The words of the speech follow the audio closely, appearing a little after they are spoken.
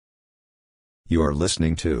You're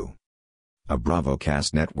listening to a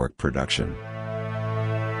BravoCast Network production.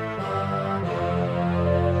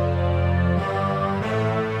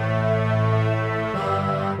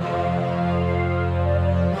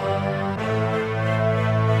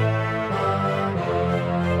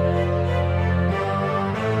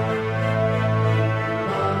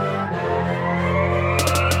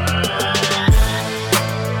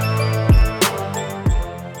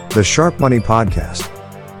 The Sharp Money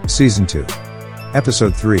Podcast, Season 2,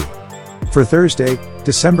 Episode 3, for Thursday,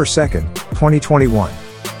 December 2nd, 2021,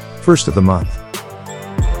 first of the month.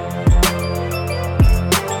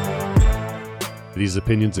 These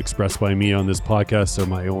opinions expressed by me on this podcast are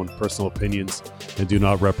my own personal opinions and do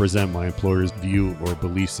not represent my employer's view or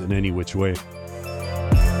beliefs in any which way.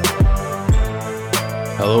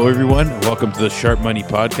 Hello, everyone. Welcome to the Sharp Money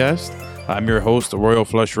Podcast. I'm your host, Royal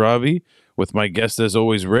Flush Ravi, with my guest, as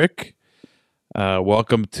always, Rick.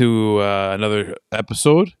 Welcome to another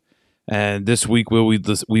episode. And this week we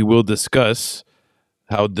will discuss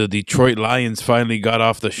how the Detroit Lions finally got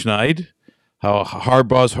off the schneid, how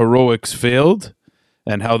Harbaugh's heroics failed,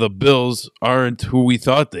 and how the Bills aren't who we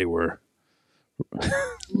thought they were.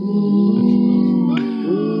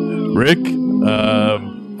 Rick,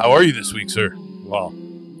 how are you this week, sir? Well,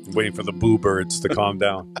 I'm waiting for the boo birds to calm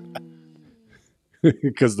down.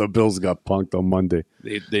 Because the Bills got punked on Monday.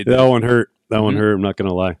 They that one hurt. That one hurt. I'm not going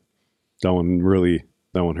to lie. That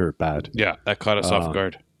one hurt bad. Yeah, that caught us off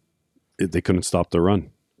guard. They couldn't stop the run.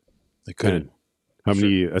 They couldn't. How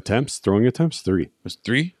many attempts? Throwing attempts? 3. It was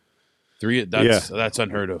 3? 3? That's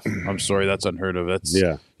unheard of. I'm sorry, that's unheard of. That's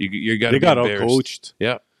you got. They got out-coached.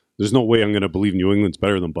 Yeah. There's no way I'm going to believe New England's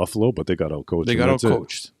better than Buffalo, but they got out-coached. They got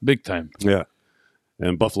out-coached. Big time. Yeah.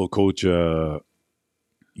 And Buffalo coach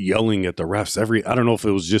yelling at the refs I don't know if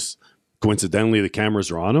it was just coincidentally the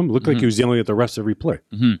cameras were on him. It looked like he was yelling at the refs every play.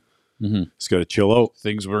 He's got to chill out.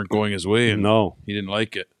 Things weren't going his way, and he didn't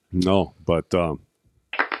like it. No, but they're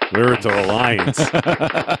to the Lions.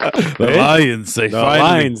 The Lions,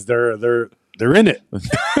 Lions, they're in it.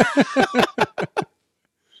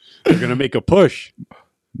 They're gonna make a push.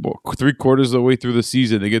 Well, 3/4 of the way through the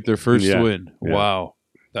season, they get their first win. Yeah. Wow,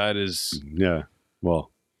 that is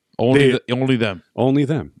Well, only them. Only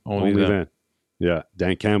them. Yeah,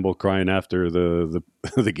 Dan Campbell crying after the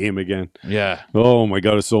game again. Yeah. Oh my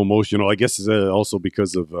God, it's so emotional. I guess it's also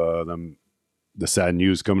because of the sad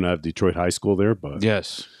news coming out of Detroit High School there. But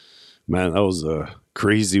yes, man, that was a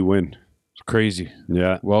crazy win. It's crazy.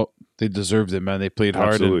 Yeah. Well, they deserved it, man. They played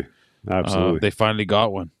hard. Absolutely. They finally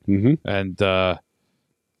got one. Mm-hmm. And the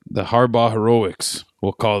Harbaugh heroics,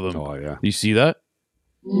 we'll call them. Oh yeah. You see that?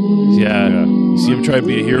 Yeah. You see him try to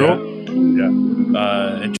be a hero?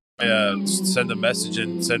 Yeah. And send a message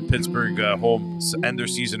and send Pittsburgh home, end their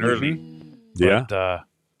season early. Yeah. But,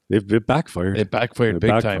 it backfired. It backfired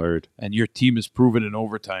big time. And your team is proven in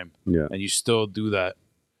overtime. Yeah. And you still do that.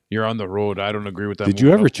 You're on the road. I don't agree with that. Did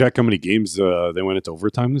you ever check how many games they went into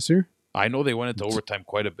overtime this year? I know they went into overtime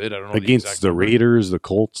quite a bit. I don't know against the Raiders, the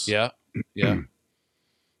Colts. Yeah.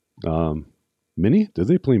 Mini? Did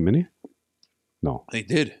they play Mini? No. They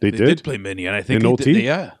did. They did play Mini. And I think in OT?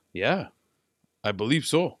 Yeah. I believe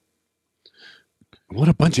so. What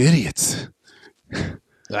a bunch of idiots.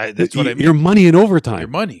 That's what I mean. Your money in overtime.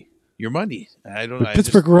 Your money.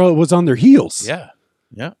 Pittsburgh was on their heels. Yeah.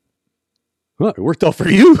 Well, it worked out for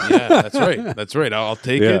you. Yeah, that's right. I'll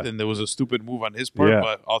take it. And there was a stupid move on his part,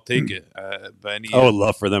 but I'll take it. I would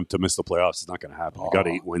love for them to miss the playoffs. It's not going to happen. They got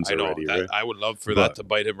 8 wins already, right? I would love for that to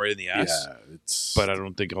bite him right in the ass. Yeah, but I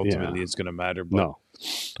don't think ultimately it's going to matter. But no.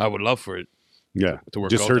 I would love for it. Yeah. To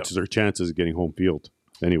work just out hurts their chances of getting home field.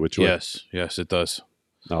 Any which way. Yes, it does.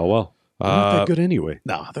 Oh, well. They're not that good anyway.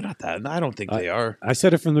 No, they're not that. I don't think they are. I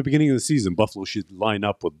said it from the beginning of the season. Buffalo should line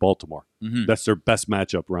up with Baltimore. Mm-hmm. That's their best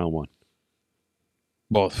matchup round 1.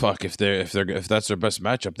 Well, fuck, if that's their best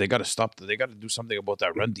matchup, they got to stop. They got to do something about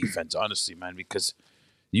that run defense, honestly, man, because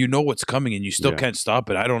you know what's coming and you still can't stop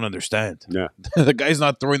it. I don't understand. Yeah. The guy's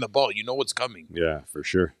not throwing the ball. You know what's coming. Yeah, for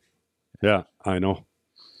sure. Yeah, I know.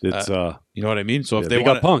 It's you know what I mean? So if they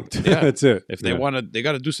got punked, that's it. If they want to, they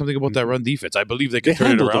got to do something about that run defense. I believe they can turn it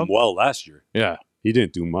handled around. Them well last year. Yeah, he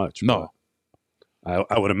didn't do much. No,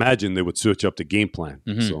 I would imagine they would switch up the game plan.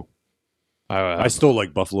 Mm-hmm. So I still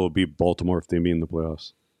like Buffalo beat Baltimore if they meet in the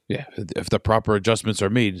playoffs. Yeah, if the proper adjustments are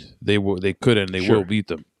made, they could and they will beat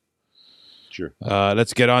them. Sure.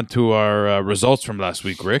 Let's get on to our results from last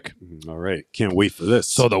week, Rick. All right, can't wait for this.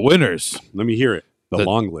 So the winners. Let me hear it. The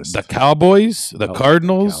long list. The Cowboys, the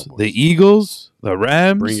Cardinals, the Eagles, the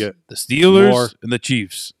Rams, Bring it. The Steelers, More. and the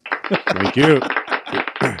Chiefs. Thank you.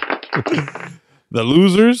 The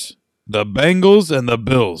losers, The Bengals and the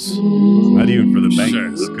Bills. Not even for the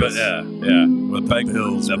Bengals. Sure. But yeah. The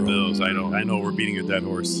Bengals, the Bills. I know. We're beating a dead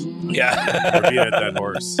horse. Yeah. We're beating a dead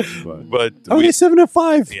horse. But Okay,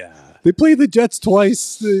 7-5. yeah. They played the Jets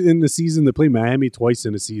twice in the season. They played Miami twice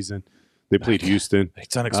in the season. They played Houston.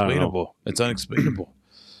 It's unexplainable. It's unexplainable.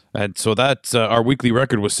 And so that our weekly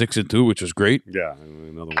record was 6-2, which was great. Yeah,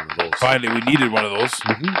 another one of those. Finally, we needed one of those.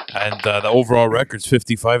 And the overall record's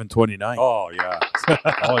 55-29. Oh, yeah.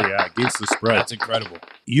 Against the spread. That's incredible.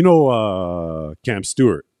 You know Cam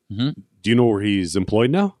Stewart. Mhm. Do you know where he's employed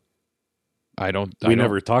now? We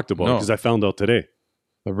never talked about it No. because I found out today.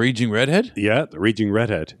 The Raging Redhead? Yeah, the Raging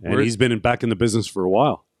Redhead. And Where- he's been back in the business for a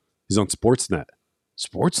while. He's on Sportsnet.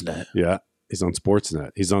 Sportsnet. Yeah, he's on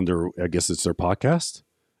Sportsnet. He's on their, I guess it's their podcast.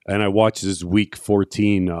 And I watched his week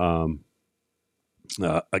 14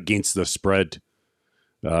 against the spread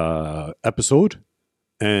episode.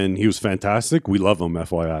 And he was fantastic. We love him,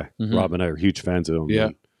 FYI. Mhm. Rob and I are huge fans of him. Yeah.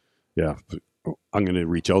 And yeah. I'm going to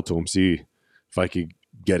reach out to him, see if I could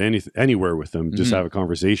get anywhere with him, just Mhm. have a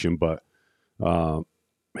conversation. But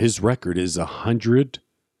his record is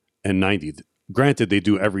 190. Granted, they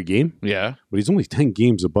do every game, Yeah. but he's only 10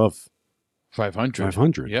 games above 500.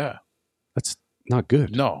 500. Yeah. That's not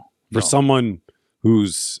good No. for someone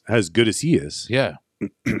who's as good as he is. Yeah.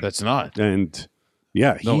 That's not. And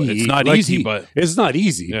yeah, No, it's not easy, but- it's not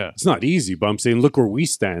easy. Yeah. It's not easy, but I'm saying look where we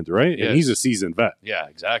stand, right? Yes. And he's a seasoned vet. Yeah,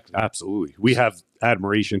 exactly. Absolutely. We have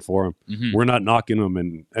admiration for him. Mhm. We're not knocking him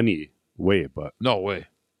in any way, but No way.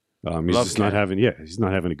 he's Love just not Cam. he's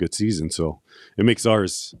not having a good season. So it makes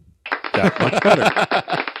ours that much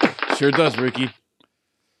better. Sure does, Ricky.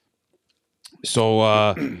 So,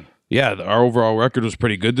 our overall record was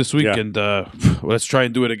pretty good this week, Yeah. and let's try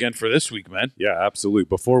and do it again for this week, man. Yeah, absolutely.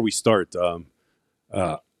 Before we start,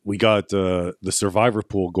 we got the survivor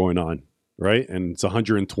pool going on, right? And it's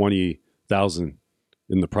 120,000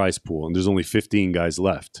 in the prize pool, and there's only 15 guys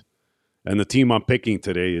left. And the team I'm picking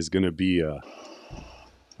today is going to be.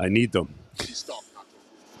 I need them. Stop.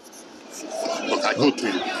 Look, I go to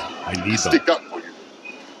you. I need them. Stick up for you.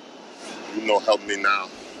 You know, help me now.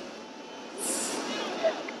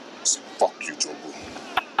 Say, fuck you, Jobu.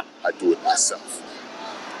 I do it myself.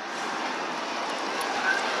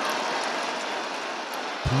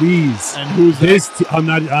 Please. And who's this? I'm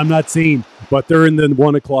not saying, but they're in the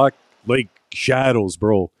 1 o'clock like shadows,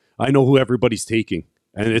 bro. I know who everybody's taking,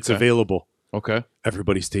 and it's Okay. available. Okay.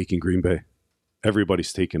 Everybody's taking Green Bay.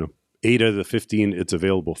 Everybody's taking them. 8 out of the 15, it's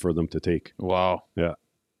available for them to take. Wow.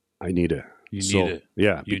 I need it. You need it.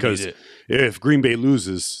 Yeah, You because need it. if Green Bay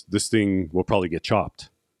loses, this thing will probably get chopped.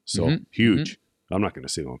 So Mhm, huge. I'm not going to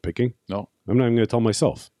say who I'm picking. No. I'm not even going to tell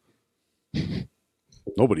myself.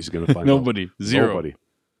 Nobody's going to find Nobody. out. Zero. Nobody.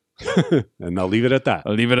 And I'll leave it at that.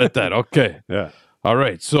 I'll leave it at that. Okay. Yeah, All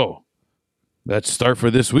right. So let's start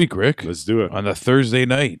for this week, Rick. let's do it. On the Thursday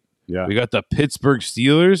night, Yeah, we got the Pittsburgh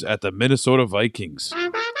Steelers at the Minnesota Vikings.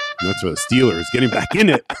 that's what the Steelers getting back in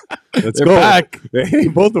it. Let's They're go. back. Hey,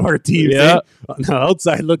 both of our teams Yeah. on the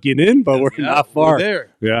outside looking in, but we're not far. We're there.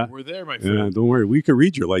 Yeah. We're there, my friend. Yeah, don't worry. We can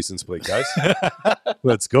read your license plate, guys.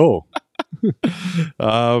 Let's go.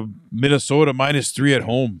 Minnesota -3 at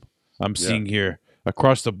home. I'm seeing here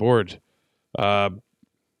across the board.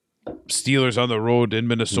 Steelers on the road in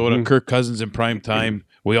Minnesota. Mhm. Kirk Cousins in prime time.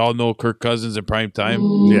 We all know Kirk Cousins in prime time.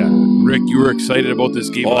 Yeah. Rick, you were excited about this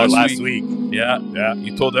game last week. Yeah, Yeah.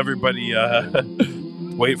 you told everybody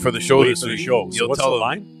wait for the show Wait this for the week. show. So You'll what's tell the them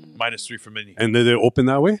line? -3 for Mini. And did it open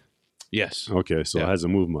that way? Yes. Okay, so Yeah. it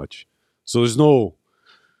hasn't moved much. So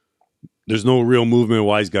there's no real movement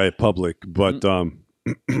wise guy at public, but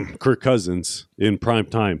Kirk Cousins in prime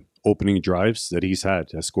time opening drives that he's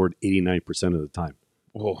had has scored 89% of the time.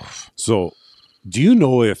 Oh, So do you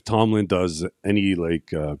know if Tomlin does any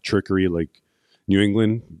like trickery like New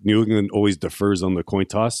England? New England always defers on the coin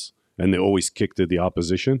toss and they always kick to the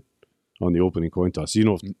opposition on the opening coin toss. You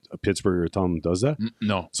know if Pittsburgh or Tomlin does that?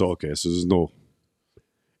 no. So okay, so there's no.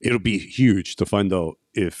 It'll be huge to find out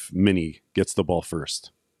if Minnie gets the ball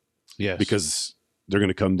first Yes. because they're going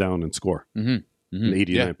to come down and score Mhm.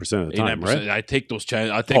 89% of the time, 89%. right? I take those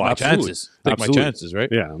chances. I take Oh, my absolutely. chances. Take Absolutely. my chances, right?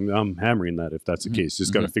 Yeah, I'm hammering that if that's the case.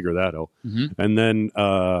 Just got to figure that out. Mhm. And then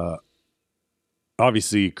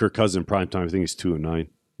obviously Kirk Cousins primetime, I think he's 2-9.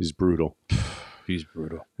 He's brutal. He's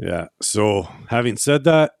brutal. Yeah. So having said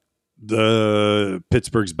that, the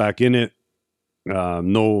Pittsburgh's back in it.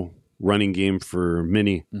 No running game for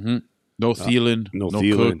Minnie. Mm-hmm. No Thielen. No no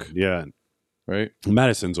Thielen. Cook. Yeah. Right.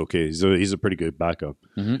 Madison's okay. He's a pretty good backup.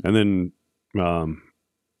 Mhm. And then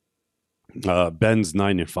Ben's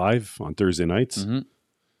 9-5 on Thursday nights. Mhm.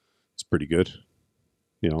 It's pretty good.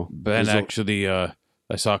 You know, Ben There's actually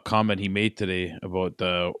I saw a comment he made today about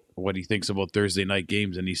what he thinks about Thursday night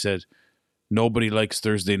games, and he said nobody likes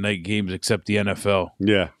Thursday night games except the NFL.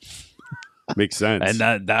 Yeah. Makes sense.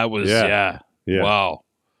 And that was Yeah. wow.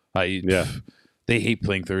 Yeah. They hate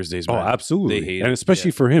playing Thursdays, Oh, man. absolutely. They hate and it. especially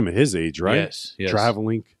Yeah. for him at his age, right? Yes.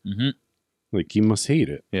 Traveling. Mhm. Like, he must hate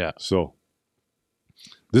it. Yeah. So,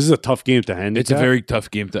 this is a tough game to handicap. It's a very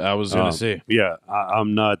tough game I was going to say. Yeah.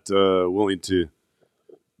 I'm not willing to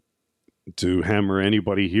hammer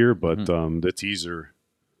anybody here, but Mm-hmm. the teaser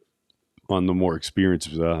on the more experienced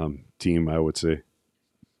team, I would say,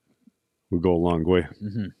 would go a long way.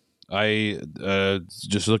 I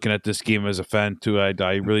just looking at this game as a fan too. I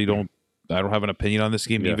really don't have an opinion on this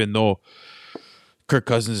game, Yeah. even though Kirk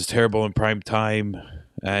Cousins is terrible in prime time,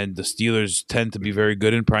 and the Steelers tend to be very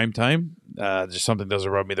good in prime time. Just something doesn't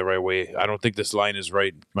rub me the right way. I don't think this line is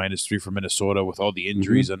right. -3 for Minnesota with all the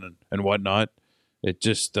injuries and whatnot. It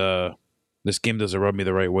just this game doesn't rub me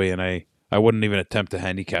the right way, and I wouldn't even attempt to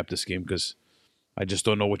handicap this game because I just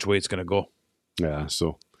don't know which way it's going to go. Yeah.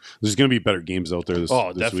 So, there's going to be better games out there this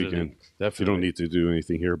definitely, weekend. definitely. You don't need to do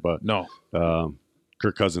anything here, but No,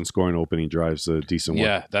 Kirk Cousins scoring opening drives a decent one.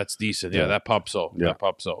 yeah, that's decent. Yeah, Yeah. that pops out. Yeah. That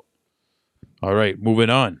pops out. All right, moving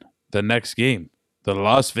on. The next game, the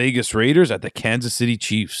Las Vegas Raiders at the Kansas City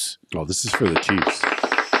Chiefs. Oh, this is for the Chiefs.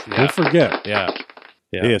 Yeah. Don't forget. Yeah,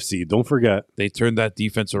 yeah. AFC, don't forget. They turned that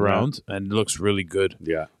defense around, and it looks really good.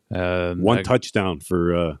 Yeah. And One touchdown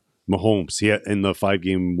for Mahomes. He had, in the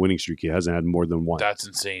 5-game winning streak, he hasn't had more than one. That's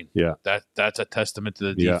insane. Yeah. That's a testament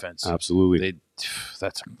to the Yeah, defense. absolutely.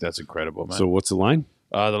 That's incredible, man. So what's the line?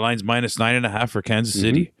 The line's -9.5 for Kansas Mm-hmm.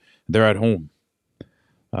 City. They're at home.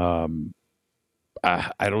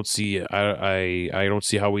 I don't see I don't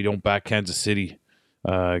see how we don't back Kansas City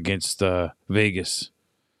against Vegas.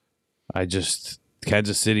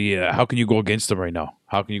 Kansas City. How can you go against them right now?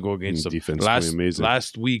 How can you go against them? Defense playing amazing.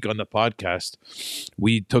 Last week on the podcast,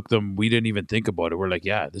 we took them. We didn't even think about it. We're like,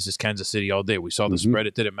 yeah, this is Kansas City all day. We saw the spread.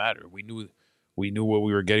 It didn't matter. We knew what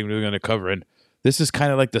we were getting. We were going to cover. And this is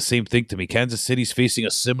kind of like the same thing to me. Kansas City's facing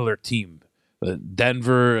a similar team.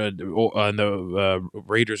 Denver and the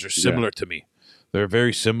Raiders are similar to me. They're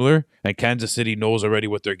very similar, and Kansas City knows already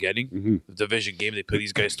what they're getting. The division game, they play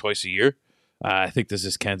these guys twice a year. I think this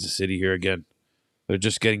is Kansas City here again. They're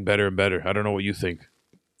just getting better and better. I don't know what you think.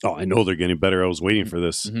 Oh, I know they're getting better. I was waiting for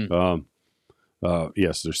this.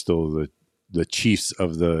 Yes, they're still the Chiefs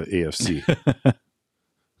of the AFC.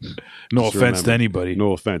 No Just offense to remember. anybody.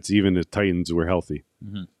 No offense. Even the Titans were healthy.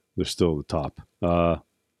 They're still the top.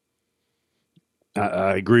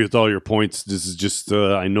 I agree with all your points. This is just,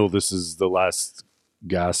 I know this is the last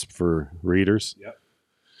gasp for Raiders. Yep.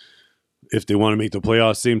 If they want to make the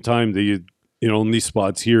playoffs, same time, in these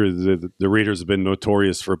spots here, the Raiders have been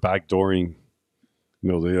notorious for backdooring,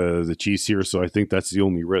 the Chiefs here. So I think that's the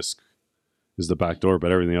only risk is the backdoor.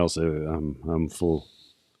 But everything else, I'm full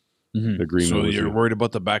agreement. So with you're you. worried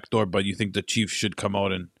about the back door, but you think the Chiefs should come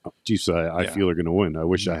out and Chiefs, I Yeah. feel are going to win. I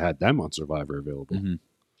wish I had them on Survivor available.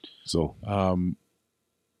 So,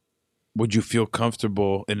 would you feel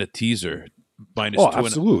comfortable in a teaser -2.5?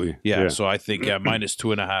 absolutely. Yeah, so I think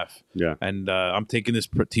 -2.5. Yeah. And I'm taking this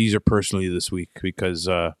teaser personally this week because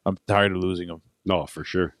I'm tired of losing them. No, for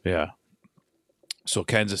sure. Yeah. So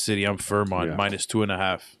Kansas City, I'm firm on Yeah.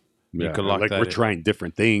 -2.5. You Yeah. could lock that we're in. trying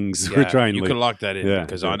different things. Yeah, We're trying. You like, could lock that in Yeah,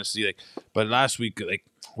 because yeah. honestly, but last week,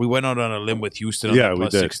 we went out on a limb with Houston on Yeah, the we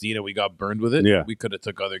plus did. 16, and we got burned with it. Yeah. We could have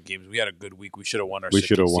took other games. We had a good week. We should have won our. We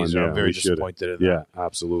should have won. Teaser. Yeah, I'm very we shoulda. disappointed in that. Yeah,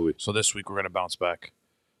 absolutely. So this week we're going to bounce back.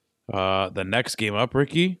 The next game up,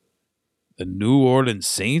 Ricky, the New Orleans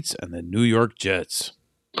Saints and the New York Jets.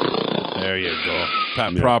 There you go.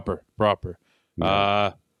 Proper.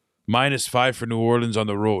 -5 for New Orleans on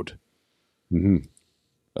the road.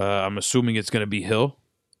 I'm assuming it's going to be Hill.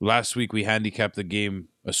 Last week we handicapped the game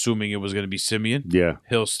assuming it was going to be Simeon. Yeah.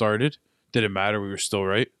 Hill started. Didn't matter. We were still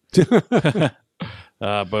right.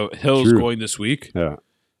 But Hill's True. going this week. Yeah.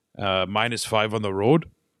 -5 on the road.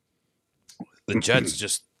 The Jets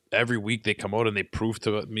just every week they come out and they prove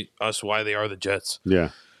to us why they are the Jets. Yeah.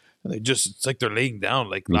 And it's like they're laying down.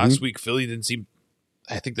 Like last week, Philly didn't seem.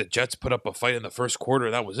 I think the Jets put up a fight in the first quarter,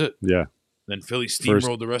 and that was it. Yeah. Then Philly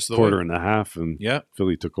steamrolled the rest of the Quarter way. and a half, and Yeah,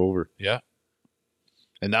 Philly took over. yeah.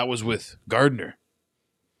 And that was with Gardner.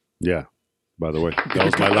 Yeah. By the way, that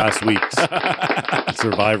was my last week's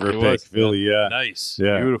Survivor It pick. was. Philly, yeah. Nice.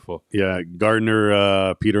 Yeah. Beautiful. Yeah.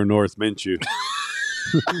 Gardner, Peter North, Minshew.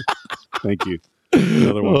 Thank you.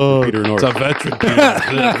 Another one for Peter North. It's a veteran. Peter.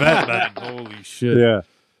 It's a vet, man. Holy shit. Yeah.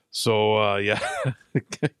 So, yeah.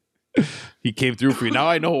 He came through for you. Now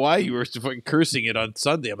I know why you were fucking cursing it on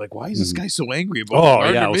Sunday. I'm like, why is this guy so angry about Oh,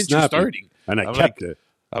 Gardner yeah, I was Minshew snapping. starting? and I I'm kept like- it.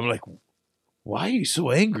 I'm like, why are you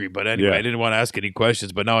so angry? But anyway, Yeah. I didn't want to ask any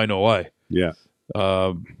questions, but now I know why. Yeah,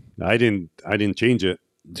 Um, I didn't change it.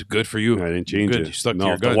 it's good for you. I didn't change Good. it. You stuck to No,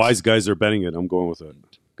 your if the guns. wise guys are betting it, I'm going with it.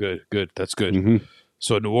 Good. That's good. Mhm.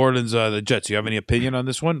 So New Orleans, the Jets. You have any opinion on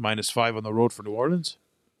this one? -5 on the road for New Orleans.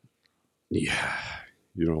 Yeah,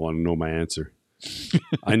 you don't want to know my answer.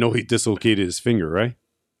 I know he dislocated his finger, right?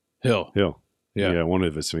 Hill. Yeah, one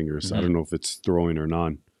of his fingers. I Mhm. don't know if it's throwing or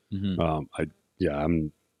non. Mhm.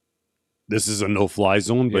 I'm. This is a no-fly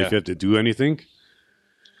zone, but Yeah. if you have to do anything,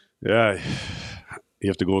 yeah, you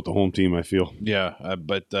have to go with the home team. I feel. Yeah,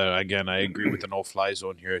 but again, I agree with the no-fly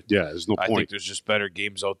zone here. Yeah, there's no I think point. there's just better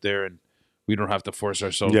games out there, and we don't have to force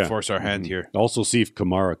our hand here. Also, see if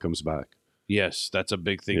Kamara comes back. Yes, that's a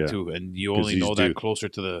big thing Yeah. too, and you 'Cause only he's know that due. closer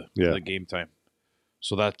to the Yeah. game time.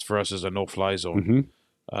 So that for us is a no-fly zone.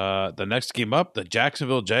 Mhm. The next game up, the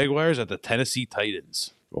Jacksonville Jaguars at the Tennessee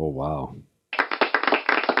Titans. Oh wow.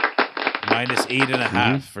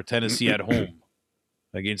 -8.5 for Tennessee at home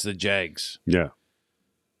against the Jags. Yeah.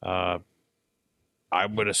 I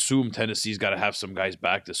would assume Tennessee's got to have some guys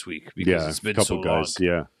back this week because Yeah. it's been a couple so guys. long.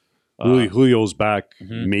 Yeah. Uh, Julio's back.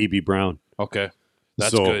 Mhm. Maybe Brown. Okay,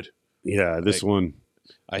 that's So, good. Yeah. This Like, one.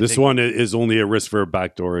 I This think- one is only a risk for a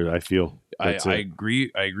backdoor. I feel. I That's it.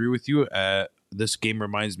 agree. I agree with you. This game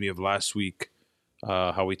reminds me of last week,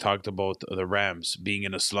 how we talked about the Rams being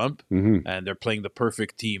in a slump, Mhm. and they're playing the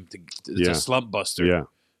perfect team. It's Yeah. a slump buster. Yeah.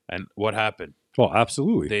 And what happened? Oh,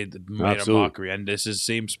 absolutely. They made Absolutely. a mockery, and this is the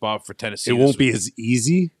same spot for Tennessee. It this won't be week as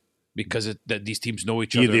easy. because that these teams know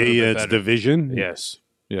each other. a Yeah, little bit it's better. division. Yes.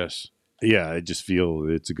 Yeah, I just feel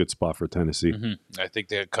it's a good spot for Tennessee. Mhm. I think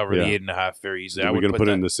they cover Yeah. the 8.5 very easily. Are I we would gonna put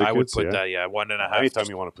that, in the I would Sickets? put Yeah. that. Yeah, 1.5. Anytime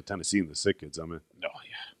you want to put Tennessee in the sick kids, I'm in. No,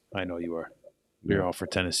 yeah, I know you are. You're all for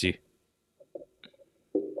Tennessee.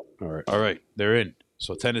 All right. All right, they're in.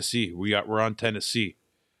 So Tennessee, we're on Tennessee.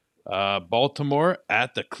 Baltimore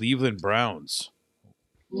at the Cleveland Browns.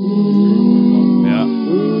 Yeah,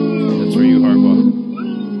 that's for you,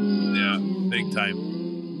 Harbaugh. Yeah, big time.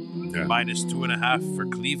 Yeah. -2.5 for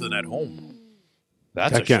Cleveland at home.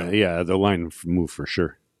 That's I a can't. shot. Yeah, the line move for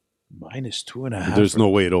sure. -2.5. There's no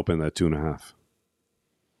way it opened at 2.5.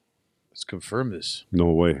 Let's confirm this.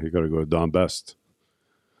 No way. You got to go to Don Best.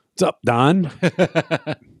 What's up, Don?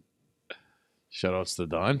 Shout outs to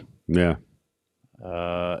Don. Yeah.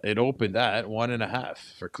 It opened at 1.5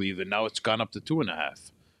 for Cleveland. Now it's gone up to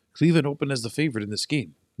 2.5. Cleveland opened as the favorite in this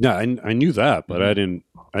game. Yeah, I knew that, but Mm-hmm.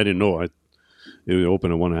 I didn't know it would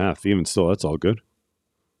open at 1.5. Even still, that's all good.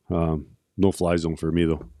 No fly zone for me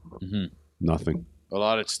though. Mhm. Nothing. A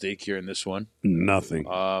lot at stake here in this one. Nothing.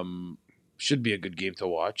 Should be a good game to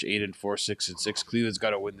watch. 8-4, 6-6. Cleveland's got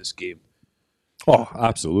to win this game. Oh, They're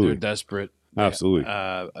absolutely. desperate. Absolutely.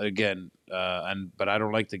 But I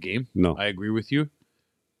don't like the game. No. I agree with you.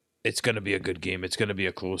 It's going to be a good game. It's going to be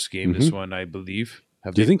a close game. This one, I believe.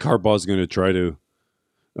 Do you think Harbaugh's going to try to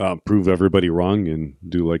prove everybody wrong and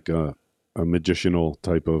do like a magicianal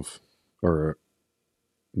type of or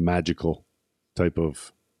magical type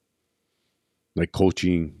of like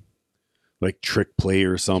coaching, like trick play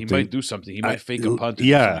or he something might do something? He might fake a punt or do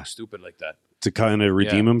yeah. something stupid like that. to kind of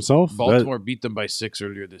redeem Yeah. himself? Baltimore beat them by 6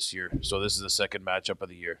 earlier this year, so this is the second matchup of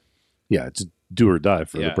the year. Yeah, it's do or die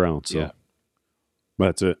for the Yeah, Browns. So yeah.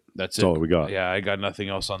 that's it. That's That's it. all we got. Yeah, I got nothing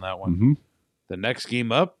else on that one. Mhm. The next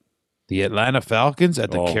game up, the Atlanta Falcons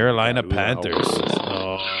at the Oh, Carolina God. Panthers.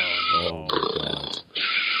 Oh, God.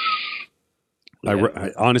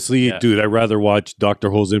 I honestly, Yeah. dude, I'd rather watch Dr.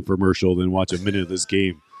 Ho's infomercial than watch a minute of this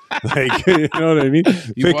game. Like, you know what I mean? Fix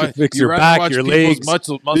you your rather back, watch your people's legs.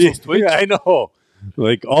 muscles twitch? Yeah, I know.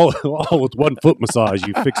 Like all with one foot massage,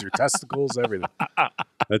 you fix your testicles, everything.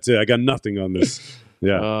 That's it. I got nothing on this.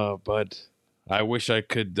 Yeah, But I wish I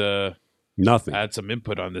could nothing. add some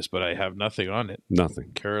input on this, but I have nothing on it.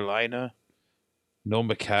 Nothing. Carolina, no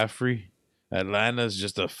McCaffrey. Atlanta's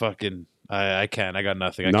just a fucking. I can't. I got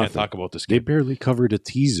nothing. I can't Nothing. talk about this They game. barely covered a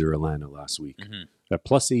teaser Atlanta last week Mhm. at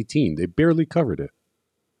plus 18. They barely covered it.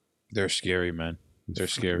 They're scary, man. They're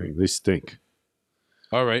scary. They stink.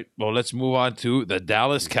 All right. Well, let's move on to the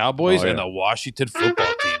Dallas Cowboys Oh, and yeah. the Washington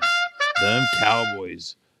football team. Them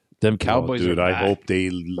Cowboys. Them Cowboys Oh, dude, are I back. hope they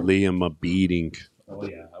lay him a beating. Oh,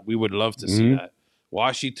 yeah. We would love to see Mhm. that.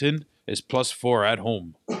 Washington is +4 at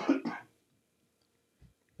home. A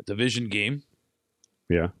division game.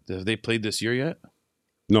 Yeah. Have they played this year yet?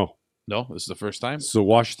 No. No, this is the first time. So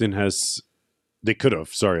Washington has. They could have.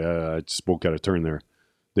 Sorry, I spoke out of turn there.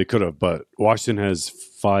 They could have, but Washington has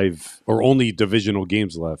 5 or only divisional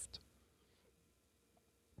games left.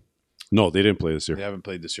 No, they didn't play this year. They haven't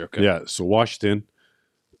played this year. Okay. Yeah, so Washington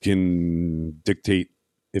can dictate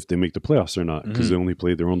if they make the playoffs or not, because they only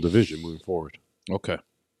play their own division moving forward, Okay.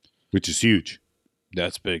 which is huge.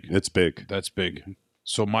 That's big. It's big. That's big.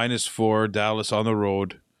 So -4, Dallas on the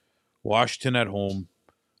road, Washington at home.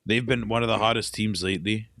 They've been one of the hottest teams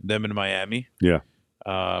lately, them in Miami. Yeah.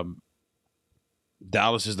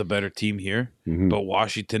 Dallas is the better team here, Mhm. but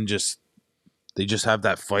Washington just have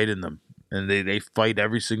that fight in them, and they fight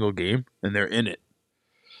every single game, and they're in it.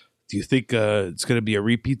 Do you think it's going to be a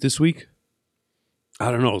repeat this week? I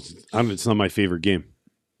don't know. It's not my favorite game.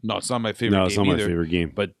 No, it's not my favorite game No, it's not either. my favorite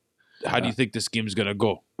game. But how do you think this game's going to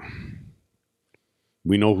go?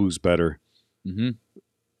 We know who's better. Mhm.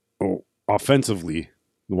 Oh, offensively,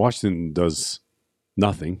 Washington does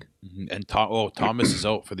nothing. And Thomas is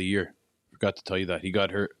out for the year. Forgot to tell you that. He got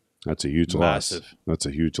hurt. That's a huge Massive. loss. That's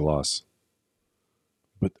a huge loss.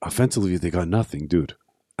 But offensively, they got nothing, dude.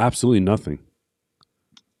 Absolutely nothing.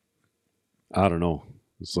 I don't know.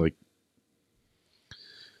 It's like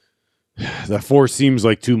that 4 seems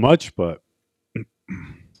like too much, but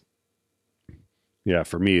yeah,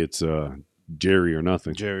 for me, it's Jerry or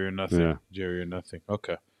nothing. Jerry or nothing. Yeah. Jerry or nothing.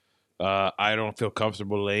 Okay. I don't feel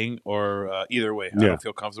comfortable laying or either way. I Yeah. don't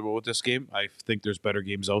feel comfortable with this game. I think there's better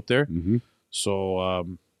games out there. Mm-hmm.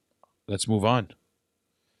 So let's move on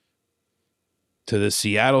to the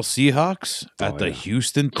Seattle Seahawks at the yeah.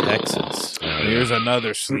 Houston Texans. Here's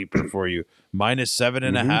another sleeper for you.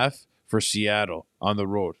 -7.5 for Seattle on the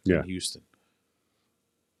road Yeah. in Houston.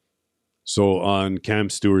 So on Cam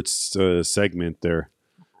Stewart's segment there,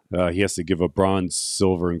 he has to give a bronze,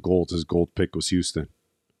 silver, and gold. His gold pick was Houston.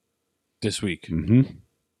 This week. Mm-hmm.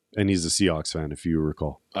 And he's a Seahawks fan, if you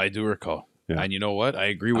recall. I do recall. Yeah. And you know what? I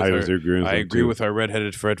agree with I her. was agreeing with I him agree too. with our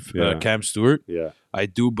redheaded Fred, Yeah. Cam Stewart. Yeah. I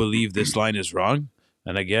do believe this line is wrong.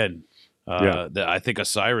 And again, Yeah. I think a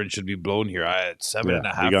siren should be blown here. I had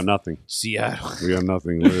 7.5. We got nothing. Seattle. We got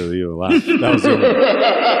nothing. Literally, you laugh. That was the only.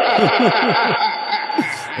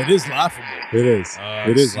 It is laughable. It is.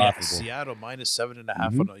 It is laughable. Seattle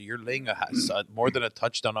 -7.5. You're laying more than a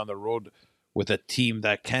touchdown on the road with a team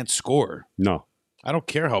that can't score. No. I don't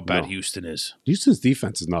care how bad No. Houston is. Houston's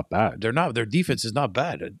defense is not bad. They're not. Their defense is not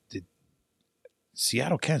bad.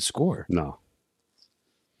 Seattle can't score. No.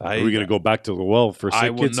 Are we going to go back to the well for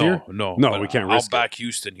sick kids here? No, No, but we can't I'll risk it. back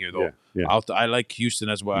Houston here though. Yeah. I like Houston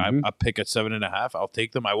as well. Mhm. I pick at 7.5. I'll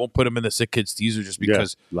take them. I won't put them in the sick kids teaser just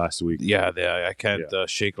because. Last week. I can't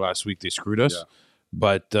shake last week. They screwed us. Yeah.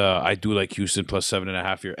 But I do like Houston plus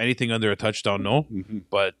 7.5 here. Anything under a touchdown, no. Mm-hmm.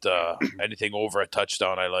 But anything over a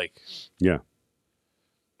touchdown, I like. Yeah.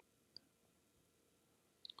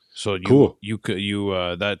 So Cool.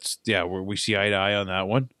 that's we see eye to eye on that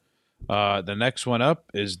one. The next one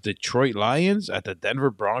up is Detroit Lions at the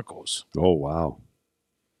Denver Broncos. Oh, wow.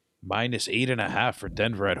 -8.5 for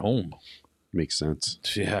Denver at home. Makes sense.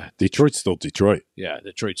 Yeah, Detroit's still Detroit. yeah.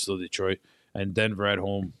 Detroit's still Detroit, and Denver at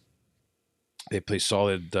home. They play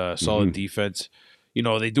solid defense. You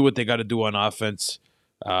know, they do what they got to do on offense.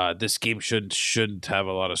 This game shouldn't have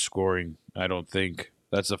a lot of scoring. I don't think.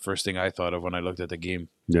 That's the first thing I thought of when I looked at the game.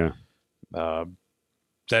 Yeah.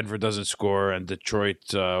 Denver doesn't score, and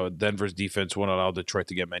Denver's defense won't allow Detroit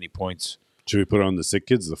to get many points. Should we put on the sick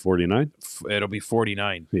kids, the 49? It'll be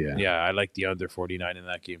 49. Yeah. Yeah, I like the under 49 in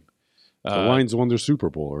that game. The Lions won their Super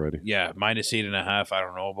Bowl already. Yeah, -8.5. I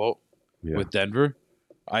don't know about Yeah. with Denver.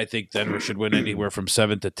 I think Denver should win anywhere from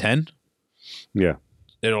 7 to 10. Yeah.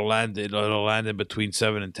 It'll land in between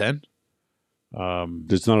 7 and 10.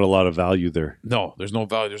 There's not a lot of value there. No, there's no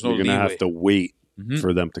value. There's no You're going to leeway. have to wait Mhm.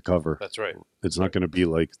 for them to cover. That's right. It's not going to be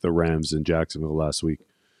like the Rams in Jacksonville last week.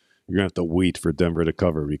 You're going to have to wait for Denver to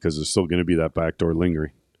cover because there's still going to be that backdoor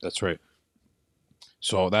lingering. That's right.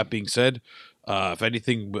 So that being said, if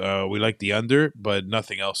anything, we like the under, but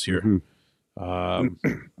nothing else here. Mhm.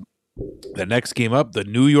 The next game up, the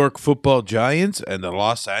New York Football Giants and the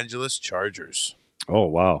Los Angeles Chargers. Oh,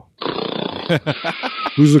 wow.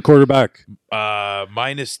 Who's the quarterback?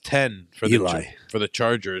 -10 for Eli. the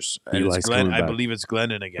Chargers. And Eli's it's Glenn. coming I back. believe it's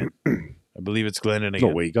Glennon again. No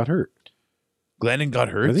way, he got hurt. Glennon got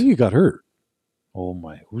hurt. I think he got hurt. Oh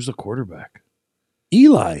my! Who's the quarterback?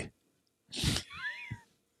 Eli.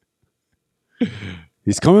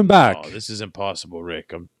 He's coming back. Oh, this is impossible,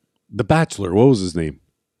 Rick. The Bachelor. What was his name?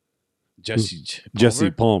 Jesse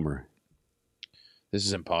Palmer? Palmer. This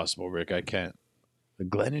is impossible, Rick. I can't.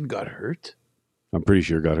 Glennon got hurt. I'm pretty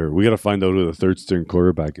sure got hurt. We got to find out who the third string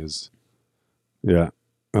quarterback is. Yeah.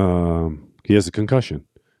 He has a concussion.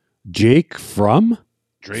 Jake Fromm?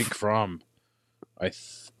 Drake Fromm.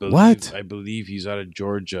 What? I believe he's out of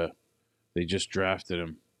Georgia. They just drafted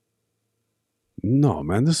him. No,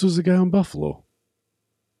 man. This was the guy in Buffalo.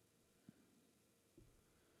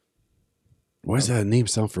 Why does that name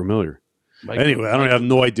sound familiar? Michael- Anyway, I don't have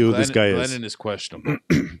no idea who this guy is. Glennon is questionable.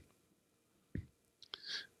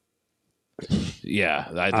 Yeah,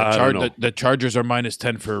 I don't know. the Chargers are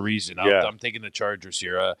 -10 for a reason. Yeah. I'm taking the Chargers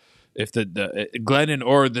here. If the Glennon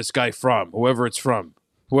or this guy whoever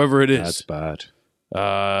it That's is, bad.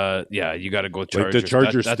 yeah, you got to go Chargers. Like the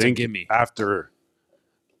Chargers that's a stink gimme. after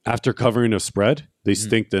covering a spread. They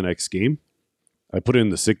stink the next game. I put it in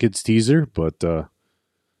the Sick Kids teaser, but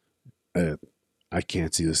I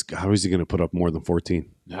can't see this guy. How is he going to put up more than 14?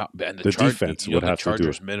 Yeah, and The defense would have to do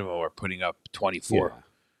Chargers it. minimum are putting up 24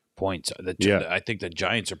 points. I think the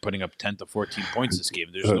Giants are putting up 10 to 14 points this game.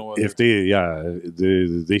 There's no other.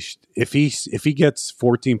 If he gets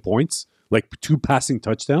 14 points, like 2 passing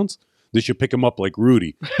touchdowns, they should pick him up like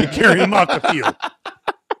Rudy and carry him off the field.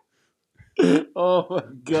 Oh my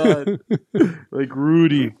god, like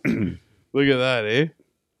Rudy. Look at that, eh?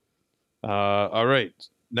 All right.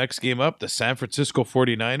 Next game up, the San Francisco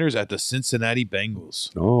 49ers at the Cincinnati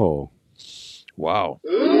Bengals. Oh, Wow.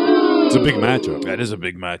 it's a big matchup. That is a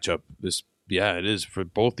big matchup. It is for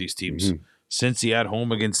both these teams. Cincy at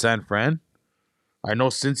home against San Fran. I know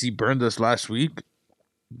Cincy burned us last week,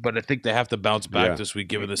 but I think they have to bounce back this week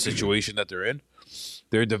given the situation that they're in.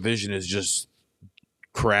 Their division is just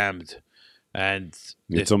crammed. And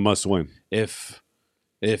It's a must win. if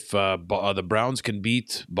the Browns can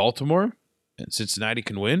beat Baltimore and Cincinnati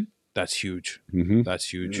can win, that's huge. Mm-hmm.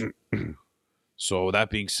 That's huge. So that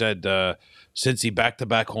being said, Cincy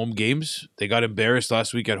back-to-back home games, they got embarrassed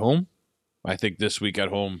last week at home. I think this week at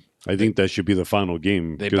home, I think that should be the final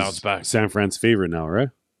game. They 'cause bounce back. San Fran's favorite now, right?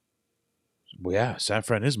 well, yeah, San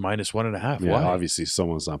Fran is -1.5. Yeah, Why? obviously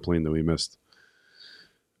someone's not playing that we missed.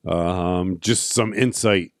 Just some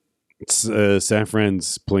insight. San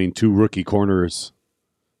Fran's playing 2 rookie corners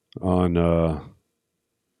on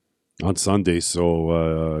Sunday,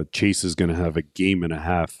 so Chase is going to have a game and a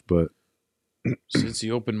half. But Cincy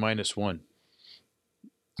open -1.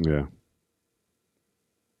 yeah.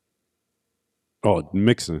 Oh,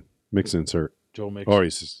 Mixon's hurt. Joe Mixon. Oh,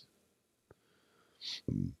 he's just,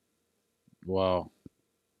 Wow.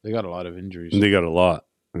 They got a lot of injuries. they got a lot.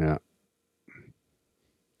 Yeah.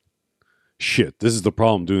 Shit, this is the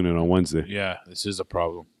problem doing it on Wednesday. Yeah, this is a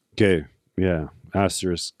problem. Okay, yeah,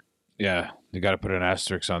 asterisk. Yeah, they got to put an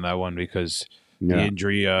asterisk on that one because Yeah, the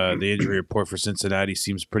injury report for Cincinnati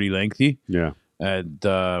seems pretty lengthy, yeah. and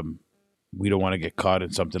we don't want to get caught in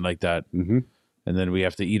something like that, Mm-hmm. and then we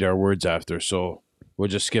have to eat our words after. So we'll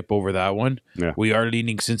just skip over that one. Yeah. We are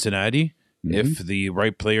leaning Cincinnati if the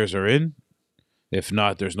right players are in. If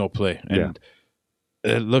not, there's no play. And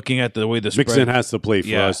looking at the way the spread, Mixon has to play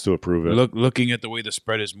for us to approve it. looking at the way the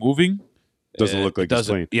spread is moving, Doesn't look like he's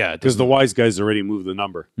playing. Yeah, Because the wise guys already moved the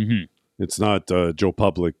number. Mhm. It's not Joe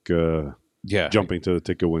Public yeah, jumping to the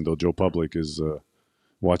ticket window. Joe Public is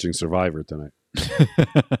watching Survivor tonight.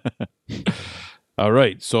 All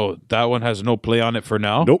right, so that one has no play on it for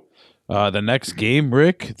now. Nope. The next game,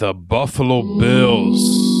 Rick, the Buffalo Bills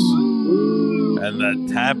and the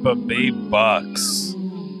Tampa Bay Bucks.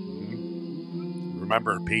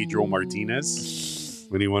 Remember Pedro Martinez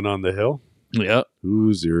when he went on the hill? Yeah,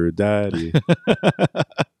 Who's your daddy?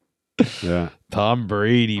 Yeah. Tom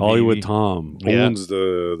Brady, Hollywood baby. Tom Yeah. owns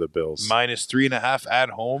the Bills. -3.5 at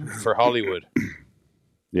home for Hollywood.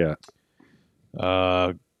 Yeah.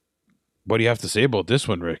 What do you have to say about this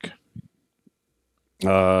one, Rick?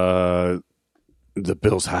 The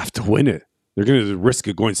Bills have to win it. They're going to risk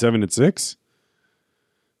it going 7-6.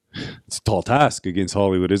 It's a tall task against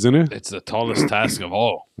Hollywood, isn't it? It's the tallest task of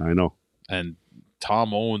all, I know. and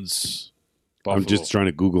Tom owns Buffalo. I'm just trying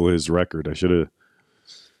to Google his record. I should have.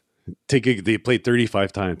 They played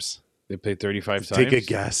 35 times. They played 35 times. Take a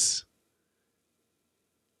guess.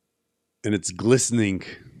 And it's glistening.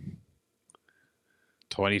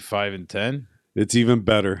 25-10. It's even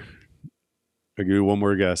better. I'll give you one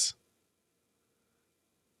more guess.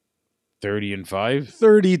 30-5.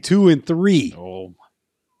 32-3. Oh.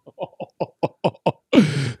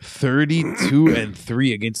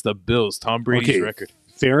 32-3 against the Bills. Tom Brady's record.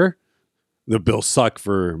 Fair. The Bills suck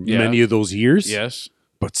for many of those years. Yes.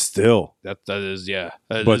 But still. That is yeah.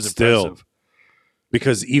 That But is still. impressive.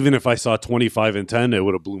 Because even if I saw 25-10, it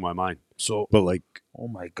would have blew my mind. So But like, oh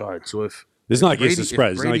my god. So if it's not against the if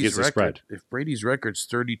spread. It's not Brady's against the spread. If Brady's record's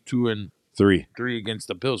 32-3 3. against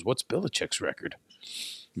the Bills, what's Belichick's record?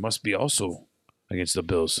 Must be also against the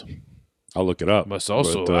Bills. I'll look it up. Must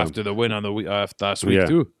also But, after the win on the last week yeah.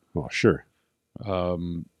 too. Oh, sure.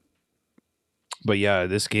 But yeah,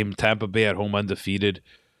 this game, Tampa Bay at home undefeated.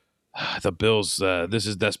 The Bills, this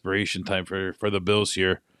is desperation time for the Bills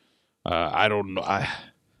here. I don't know.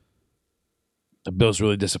 The Bills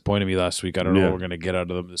really disappointed me last week. I don't know what we're going to get out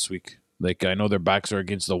of them this week. Like, I know their backs are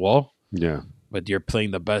against the wall, Yeah. but you're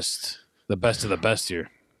playing the best of the best here.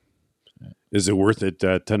 Is it worth it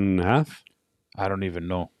at 10.5? I don't even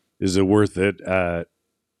know. Is it worth it at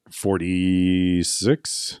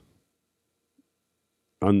 46?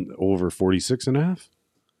 Over 46.5?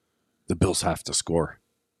 The Bills have to score.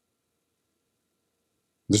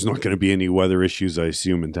 There's not going to be any weather issues, I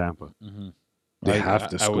assume, in Tampa. They have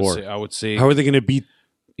to score. I would say. How are they going to beat?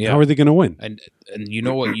 Yeah. How are they going to win? And you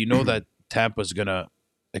know what? You know that Tampa's going to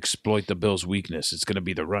exploit the Bills' weakness. It's going to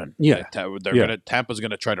be the run. Yeah. Tampa's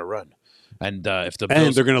going to try to run. And if the Bills,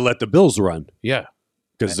 And they're going to let the Bills run yeah,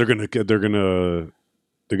 because they're going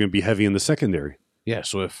to be heavy in the secondary yeah.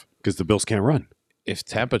 So because the Bills can't run. if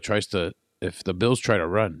the Bills try to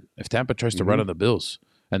run, if Tampa tries to run on the Bills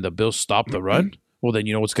and the Bills stop the run, well, then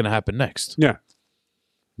you know what's going to happen next. Yeah.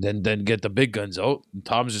 Then get the big guns out. And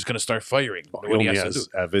Tom's just going to start firing. He What he only has to has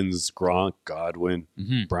do. Evans, Gronk, Godwin,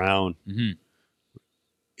 Brown. Mhm.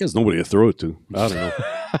 He has nobody to throw it to. I don't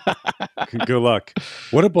know. Good luck.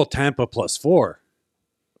 What about Tampa +4?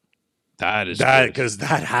 That is That good. because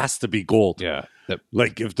that has to be gold. Yeah.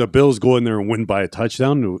 Like if the Bills go in there and win by a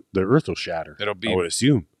touchdown, the earth will shatter. It'll be- I would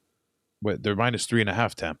assume. Wait, they're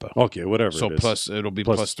 -3.5 Tampa. Okay, whatever. So it is. it'll be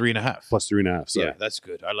Plus- +3.5. +3.5. Sorry. Yeah, that's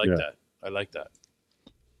good. I like Yeah. that. I like that.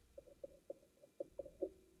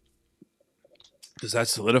 Does that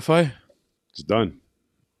solidify? It's done.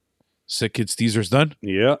 Sick Kids teaser's done?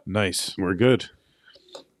 Yeah, Nice. we're good.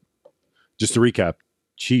 Just to recap: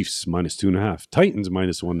 Chiefs -2.5, Titans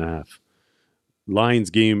 -1.5, Lions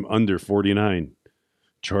game under 49,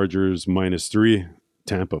 Chargers -3,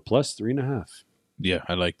 Tampa +3.5. Yeah,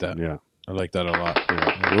 I like that. Yeah, I like that a lot.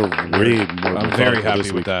 we're way more. I'm very methodical happy this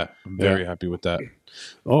with week. that. I'm very happy with that.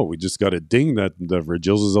 Oh, we just got a ding that the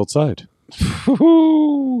Virgils is outside.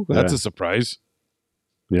 That's Yeah. a surprise.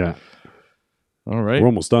 Yeah, All right. we're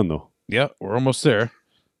almost done though. Yeah, we're almost there.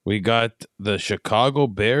 We got the Chicago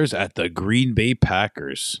Bears at the Green Bay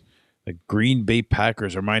Packers. The Green Bay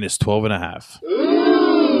Packers are -12.5.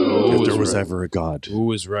 If there was ever a God, Who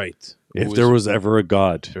was right? if there was ever a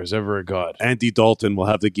God, if there's ever a God. Andy Dalton will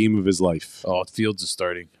have the game of his life. Oh, Fields is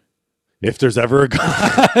starting. If there's ever a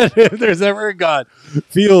God, if there's ever a God,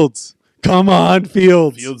 Fields, come on,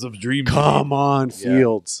 Fields, Fields of Dreams. come on,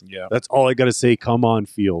 Fields. Yeah. That's all I got to say. Come on,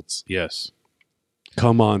 Fields. Yes.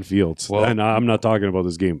 Come on, Fields. Well- and I'm not talking about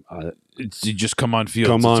this game. You just come on Fields.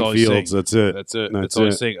 Come That's on, all he's Fields. saying. That's it. That's it. That's That's all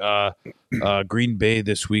he's it. saying. Green Bay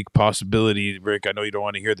this week, possibility. Rick, I know you don't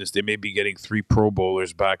want to hear this. They may be getting 3 Pro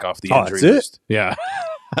Bowlers back off the Oh, injury that's it? list. Yeah.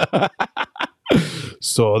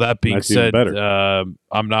 So that being That's even said, better.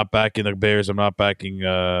 I'm not backing the Bears. I'm not backing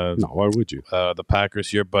No, why would you? the Packers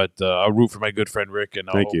here, but I'll root for my good friend Rick, and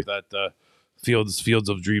I'll Thank hope you. that Fields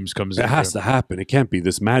of Dreams comes It in. has for to him. happen. It can't be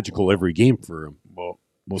this magical every game for him. Well,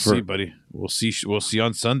 we'll For- see, buddy. We'll see. We'll see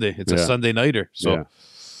on Sunday. It's a Yeah. Sunday nighter, so Yeah.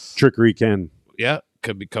 Trickery can. yeah,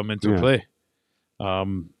 could be come into Yeah. play.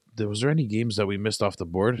 Was there any games that we missed off the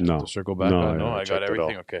board? No. To circle back No, on? No, I I got checked it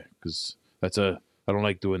everything. all. Okay, because I don't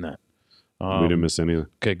like doing that. We didn't miss anything.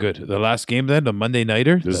 Okay, good. The last game then, the Monday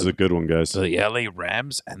nighter. This is a good one, guys. the LA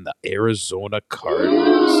Rams and the Arizona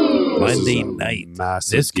Cardinals. This is Monday a night.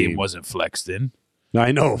 massive This game wasn't flexed in.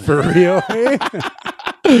 I know, for real.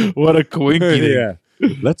 What a coinky. yeah.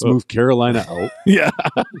 Let's move Carolina out. Yeah.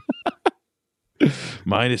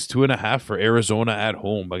 -2.5 for Arizona at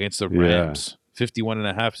home against the Yeah. Rams.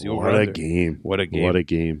 51.5 is the over. What a game. What a game. What a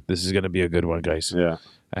game. This is going to be a good one, guys. Yeah.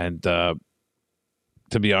 And to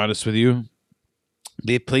be honest with you,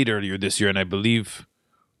 they played earlier this year, and I believe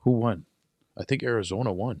who won? I think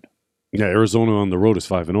Arizona won Yeah, Arizona on the road is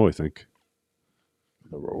 5-0, I think.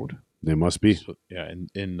 the road. They must be. So, yeah,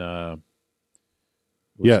 in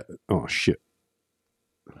Yeah. Oh, shit.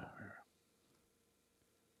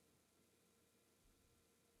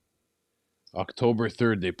 October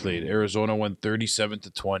 3rd they played. Arizona won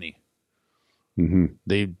 37-20. hmm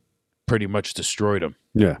They pretty much destroyed them.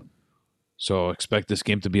 Yeah. So expect this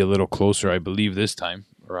game to be a little closer, I believe, this time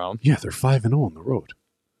around. Yeah, they're 5-0 on the road.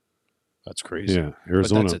 That's crazy. Yeah. But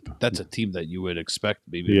Arizona. that's a team that you would expect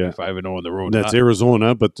maybe Yeah. 5-0 on the road. That's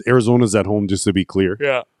Arizona, but Arizona's at home, just to be clear.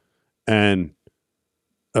 Yeah. And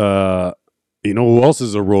you know who else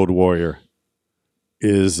is a road warrior?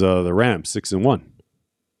 Is the Rams, 6-1.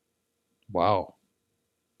 Wow.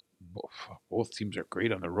 Both teams are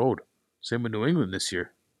great on the road. Same with New England this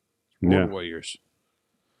year. Road Yeah. Warriors.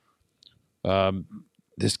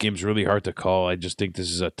 This game's really hard to call. I just think this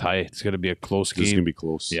is a tie. It's going to be a close This is game. gonna be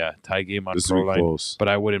close. Yeah, tie game on This Pro will be Line. close. But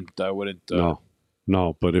I wouldn't.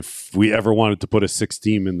 No. But if we ever wanted to put a 6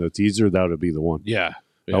 team in the teaser, that would be the one. Yeah,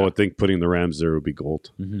 Yeah. I would think putting the Rams there would be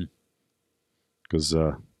gold Mhm. because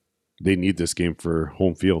they need this game for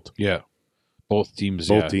home field. Yeah. Both teams,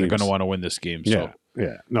 Both they're teams. going to want to win this game. So.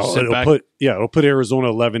 Yeah. No, Sit back. it'll put Arizona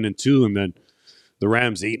 11-2, and then the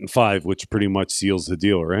Rams 8-5, which pretty much seals the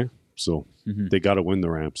deal, right? So they got to win the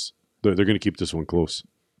Rams. They're going to keep this one close.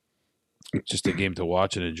 Just a game to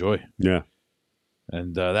watch and enjoy. Yeah.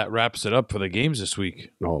 And that wraps it up for the games this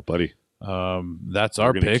week. Oh, buddy. That's We're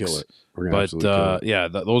our gonna picks. kill it. We're gonna But absolutely kill it. yeah,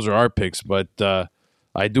 those are our picks. But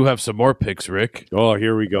I do have some more picks, Rick. Oh,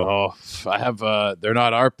 here we go. Oh, I have. They're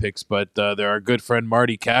not our picks, but they're our good friend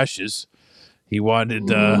Marty Cash's. He wanted.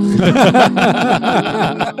 Come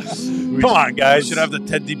on, guys. We should have the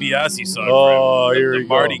Ted DiBiase song. Oh, for him. here the we go.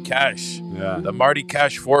 Marty Cash. Yeah. The Marty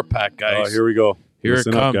Cash 4-pack, guys. Oh, here we go. Here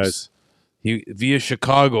Listen it up, comes. guys. He via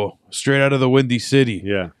Chicago, straight out of the Windy City.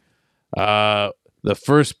 Yeah. The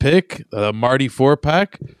first pick, the Marty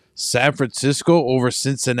 4-pack, San Francisco over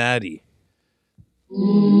Cincinnati.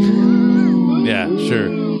 Yeah, sure.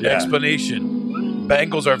 Yeah. Explanation.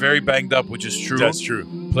 Bengals are very banged up, which is true. That's true.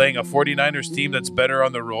 Playing a 49ers team that's better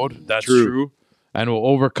on the road. That's True. true. And will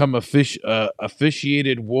overcome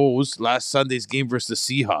officiated woes last Sunday's game versus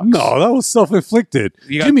the Seahawks. No, that was self-inflicted.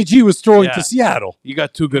 You got- Jimmy G was throwing Yeah. to Seattle. You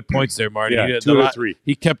got two good points there, Marty. Yeah, You- 2 the out of 3.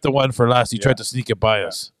 He kept the one for last. He Yeah. tried to sneak it by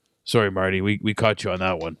us. Sorry, Marty. We caught you on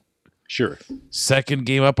that one. Sure. Second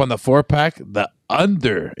game up on the 4-pack, the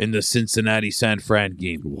under in the Cincinnati-San Fran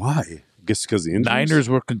game. Why? I guess because the injuries? Niners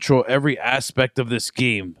will control every aspect of this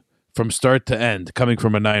game from start to end, coming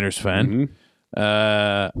from a Niners fan.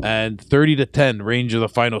 And 30-10 range of the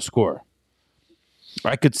final score.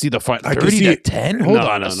 I could see the final. I could see 30-10? it. Hold No,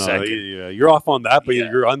 on no, a no. second. Yeah, you're off on that, but Yeah.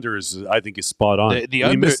 your under is, I think, is spot on. The you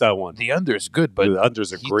under, missed that one. The under is good, but The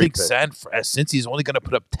under's a he great thinks pick. since he's only going to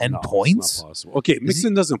put up 10 No, it's points, not possible. Okay,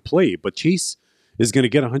 Mixon doesn't play, but Chase is going to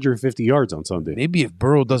get 150 yards on Sunday. maybe if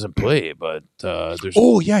Burrow doesn't play, but there's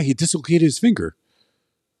Oh, yeah, he dislocated his finger.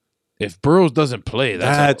 if Burrow doesn't play,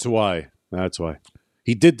 That's why. That's why.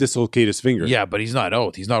 He did dislocate his finger. yeah, but he's not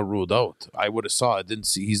out. He's not ruled out. I would have saw it. Didn't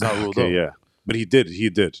see. He's not ruled Okay, out. yeah. But he did. He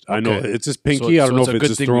did. I know. Okay. It's his pinky. I don't know it's if a it's good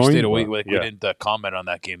his thing throwing. we stayed away. but Like, yeah. we didn't comment on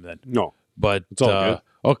that game then. No. But It's all good.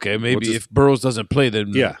 okay, maybe What's his- if Burrows doesn't play, then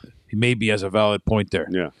Yeah. he maybe has a valid point there.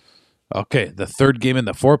 Yeah. Okay, the third game in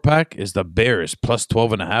the 4-pack is the Bears plus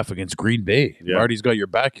 12.5 against Green Bay. Yeah. Marty's got your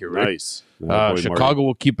back here, right? Nice. Boy, Chicago Marty.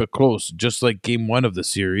 will keep it close, just like game 1 of the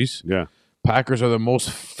series. Yeah. Packers are the most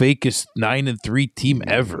fakest 9-3 team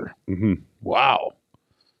ever. hmm Wow.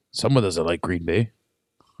 Someone doesn't like Green Bay.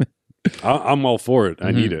 I'm all for it.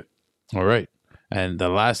 I need it. All right. And the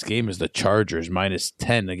last game is the Chargers minus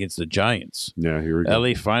 10 against the Giants. Yeah, here we go.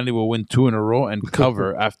 LA finally will win 2 in a row and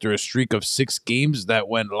cover after a streak of 6 games that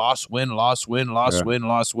went loss, win, loss, win, loss, Yeah. win,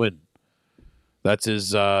 loss, win. That's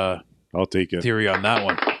his I'll take it. theory on that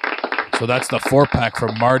one. So that's the 4-pack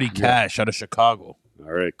from Marty Cash out of Chicago.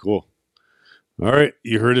 All right, cool. All right,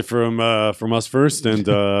 you heard it from us first, and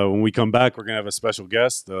when we come back, we're gonna have a special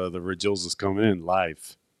guest. The Virgils is coming in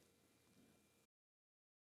live.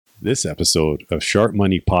 This episode of Sharp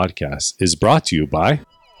Money Podcast is brought to you by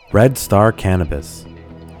Red Star Cannabis.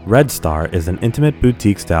 Red Star is an intimate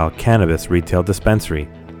boutique-style cannabis retail dispensary.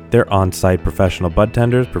 Their on-site professional bud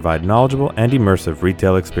tenders provide knowledgeable and immersive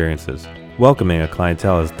retail experiences, welcoming a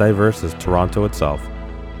clientele as diverse as Toronto itself.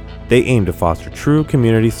 They aim to foster true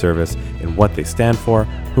community service in what they stand for,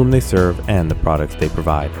 whom they serve, and the products they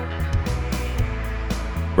provide.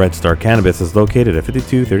 Red Star Cannabis is located at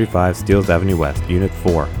 5235 Steeles Avenue West, Unit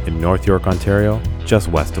 4 in North York, Ontario, just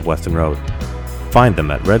west of Weston Road. Find them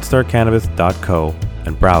at redstarcannabis.co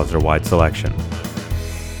and browse their wide selection.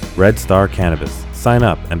 Red Star Cannabis. Sign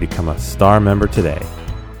up and become a Star member today.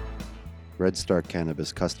 Red Star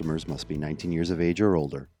Cannabis customers must be 19 years of age or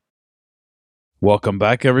older. Welcome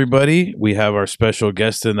back, everybody. We have our special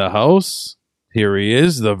guest in the house. Here he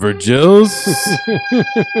is, the Virgils.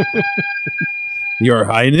 Your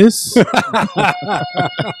Highness.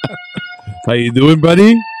 How you doing,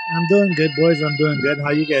 buddy? I'm doing good, boys. I'm doing good. How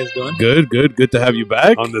you guys doing? Good, good. Good to have you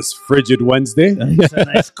back. on this frigid Wednesday. It's a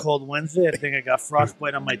nice cold Wednesday. I think I got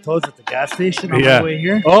frostbite on my toes at the gas station on Yeah. my way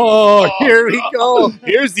here. Oh, here we go.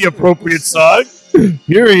 Here's the appropriate song.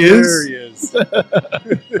 Here he There is. he is.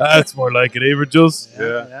 That's more like it, Virgils.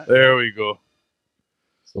 Yeah. There we go.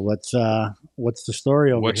 So what's the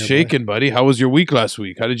story over What's here? shaking, buddy? How was your week last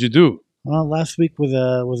week? How did you do? boy? Well, last week was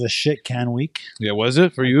a shit can week. Yeah, was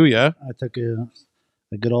it for you? Yeah. I took a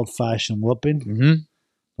good old fashioned whooping. Mm-hmm.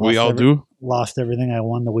 We Lost all every- do. Lost everything I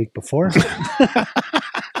won the week before.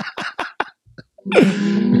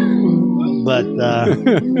 But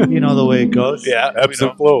you know the way it goes. Yeah, Ebbs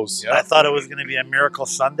and flows. Yeah. I thought it was going to be a miracle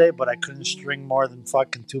Sunday, but I couldn't string more than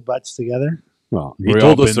fucking 2 butts together. Well, he We all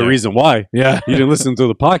told us been the there. reason why. Yeah. He didn't listen to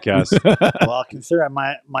the podcast. Well, consider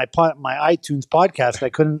my iTunes podcast. I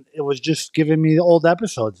couldn't. It was just giving me the old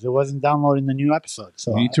episodes. It wasn't downloading the new episodes.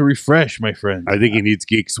 So You need to refresh, my friend. I think he needs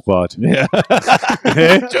Geek Squad. Yeah.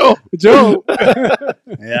 Joe.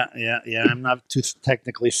 yeah. I'm not too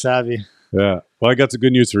technically savvy. Yeah. Well, I got some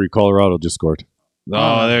good news for you. Colorado just scored.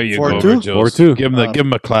 Oh, there you 4-2? go, Joe. 4-2. Give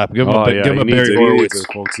him a clap. Give him Oh, a yeah, give him he a needs Barry it. He needs Horowitz.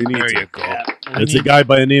 it, folks. He needs There it. you go. It's a guy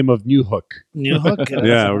by the name of New Hook. New Hook.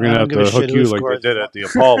 Yeah, we're gonna have to hook you like they did at the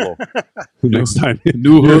Apollo next time.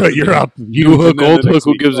 New Hook. You're up. New Hook, And then old the Hook. next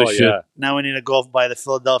Who week- gives a oh, shit? Yeah. Now we need to go by the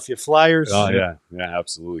Philadelphia Flyers. Oh yeah,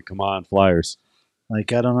 absolutely. Come on, Flyers.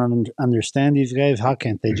 Like I don't understand these guys. How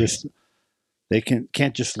can't they just? They can't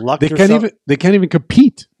just luck. They can't even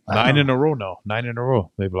compete. 9 in a row now. 9 in a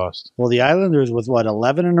row they've lost. Well, the Islanders was what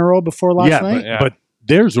 11 in a row before last night. But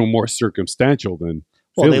theirs were more circumstantial than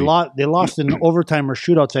Well, Philly. they lost in overtime or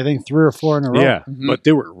shootouts. I think 3 or 4 in a row. Yeah, but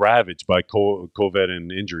they were ravaged by COVID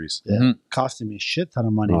and injuries. Yeah. Costing me a shit ton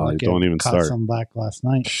of money. Oh, Look, don't it even cost start. some back last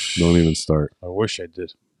night. Don't even start. I wish I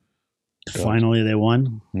did. Finally, they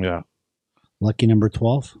won. Yeah. Lucky number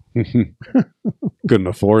 12. Couldn't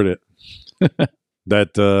afford it.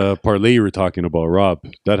 That parlay you were talking about, Rob,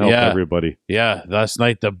 that helped Yeah. everybody. Yeah. Last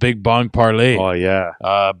night the Big Bong Parlay. Oh yeah,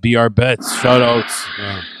 BR Bets. Shout outs.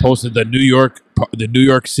 Posted the New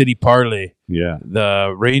York City Parlay. yeah.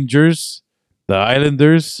 The Rangers, the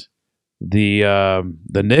Islanders, the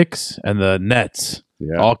Knicks, and the Nets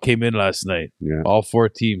Yeah, all came in last night. yeah, All 4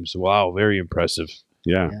 teams. Wow, very impressive.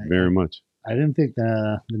 yeah, Yeah, very much. I didn't think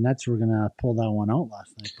the Nets were going to pull that one out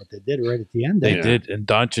last night, but they did right at the end. They there. did, and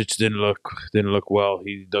Doncic didn't look well.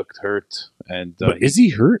 He looked hurt, and But is he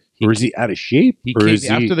hurt or is he out of shape? he or came is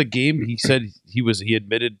after the game. He said he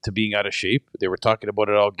admitted to being out of shape. They were talking about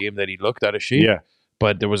it all game that he looked out of shape. Yeah,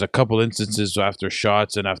 But there was a couple instances after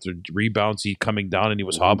shots and after rebounds, he coming down and he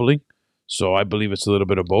was hobbling. So I believe it's a little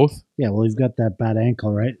bit of both. Yeah, well, he's got that bad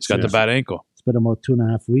ankle, right? He's got the bad ankle. It's been about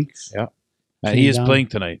 2.5 weeks. Yeah. And Came he is down. playing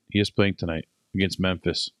tonight. He is playing tonight against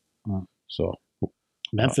Memphis. Oh. So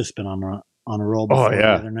Memphis been on a roll before yeah. the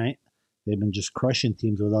other night. They've been just crushing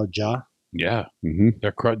teams without Ja. yeah, mm-hmm.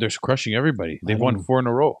 they're crushing everybody. They've I won don't know. 4 in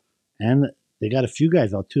a row. And they got a few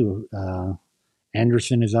guys out, too.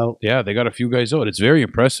 Anderson is out. Yeah, they got a few guys out. It's very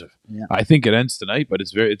impressive. Yeah. I think it ends tonight, but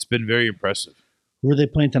it's been very impressive. Who are they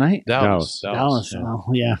playing tonight? Dallas. Dallas. Yeah. Oh,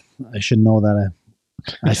 yeah. I should know that.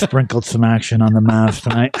 I sprinkled some action on the Mavs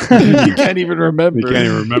tonight. You can't even remember. He can't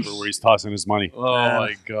even remember where he's tossing his money. Oh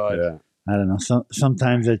my god. Yeah, I don't know.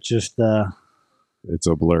 Sometimes it's just it's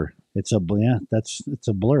a blur. it's a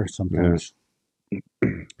blur sometimes.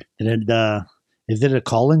 Is it a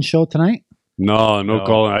call-in show tonight? No No.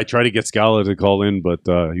 calling. I tried to get Scala to call in, but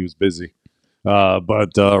he was busy. But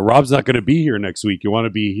Rob's not going to be here next week. You want to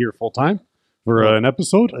be here full time for an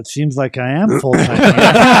episode? It seems like I am full time.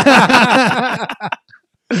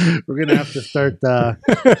 We're gonna have to start Yeah,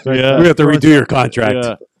 we have to redo your contract.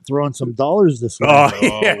 Yeah. throwing some dollars this week. Oh,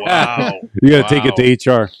 Oh yeah. wow. You got to take it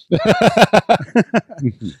to HR.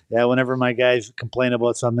 Yeah, whenever my guys complain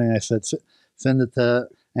about something, I said, send it to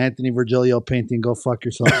Anthony Virgilio Painting. Go fuck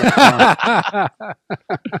yourself.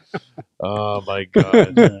 Oh my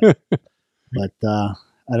god. But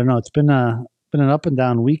I don't know. It's been an up and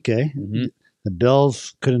down week, eh? Mhm. The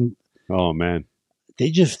Bills couldn't. Oh man,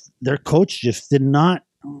 Their coach just did not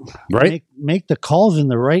right? make the calls in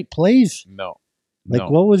the right plays. No. Like,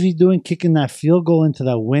 what was he doing kicking that field goal into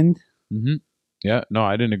that wind? Mm-hmm. Yeah, no,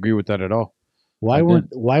 I didn't agree with that at all. Why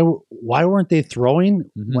weren't they throwing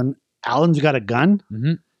Mhm. when Allen's got a gun?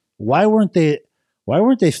 Mhm. Why weren't they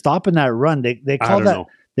stopping that run? They I called don't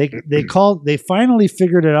that know. they finally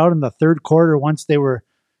figured it out in the third quarter once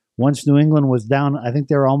New England was down. I think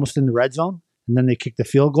they were almost in the red zone, and then they kicked the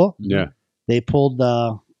field goal. Yeah, They pulled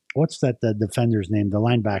what's that the defender's name, the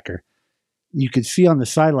linebacker. You could see on the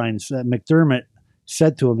sidelines that McDermott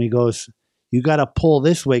said to him, he goes, "You got to pull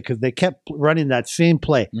this way," because they kept running that same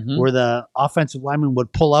play Mhm. where the offensive lineman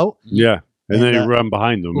would pull out. yeah. And then And, he run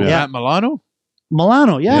behind them. Who, Yeah. Matt Milano?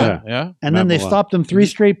 Milano, yeah. Yeah. And then Matt they Milano. stopped him 3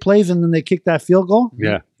 straight plays, and then they kicked that field goal.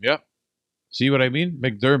 Yeah. Yeah. See what I mean?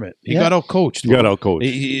 McDermott. He Yeah. got out coached. You got out coach.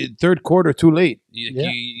 Third quarter too late. Yeah.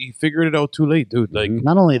 He figured it out too late, dude. Like Mhm.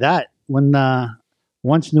 Not only that, when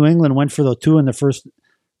once New England went for the 2 in the first,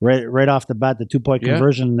 right off the bat, the 2-point Yeah.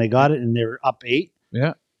 conversion, and they got it, and they were up 8.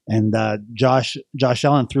 Yeah. And Josh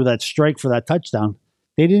Allen threw that strike for that touchdown.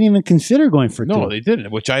 They didn't even consider going for 2. no, they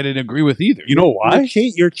didn't, which I didn't agree with either. You know why?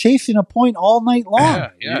 You're chasing a point all night long.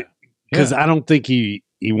 Yeah. because I don't think he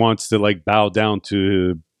wants to like bow down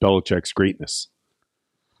to Belichick's greatness.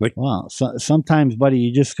 Well, sometimes, buddy,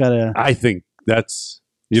 you just gotta. I think that's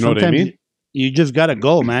know what I sometimes mean. You just gotta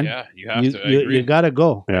go, man. Yeah, you have You, to. I agree. you gotta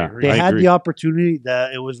go. Yeah, They I had agree. the opportunity.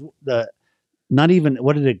 It was not even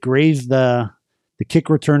what did it graze the kick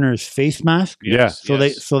returner's face mask. Yeah. So they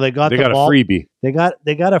got They the got ball. a freebie. They got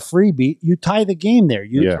a freebie. You tie the game there.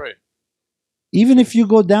 You Yeah. That's right. even if you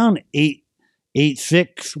go down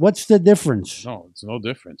 8-6, what's the difference? No, it's no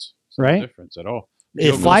difference. It's Right? No difference at all.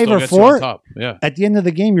 If Field goal 5 still or gets you on 4, top. Yeah, at the end of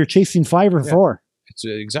the game, you're chasing 5 or Yeah. 4. it's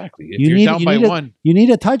exactly. If You you're need- down you by need a- one, You need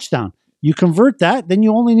a touchdown. You convert that, then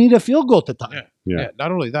you only need a field goal to tie. Yeah. Yeah. yeah.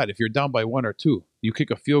 Not only that, if you're down by 1 or 2, you kick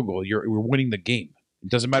a field goal. We're winning the game. It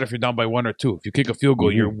doesn't matter if you're down by 1 or 2. If you kick a field goal,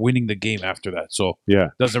 Mhm. you're winning the game after that. So Yeah.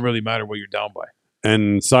 it doesn't really matter what you're down by.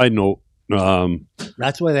 And side note,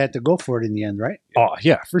 That's why they had to go for it in the end, right? oh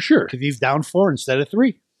yeah, for sure. Because he's down 4 instead of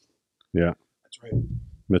 3. That's right.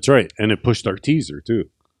 That's right. And it pushed our teaser too.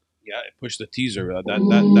 Yeah, it pushed the teaser. We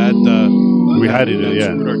That had it.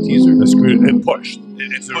 Yeah. screwed our teaser. It pushed.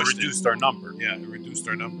 It pushed reduced our number. Yeah, it reduced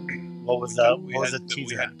our number. What was We the had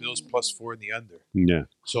teaser? Bills +4 in the under. Yeah.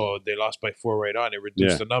 So they lost by 4 right on. It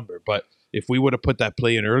reduced Yeah. the number. But if we would have put that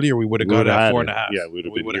play in earlier, we would have We got it would've at had 4.5. it. Yeah, we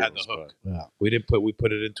would've been would have had the heroes, hook. Yeah. We didn't put. We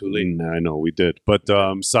put it in too late. I know we did. But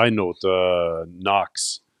side note,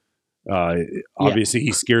 Knox. Obviously,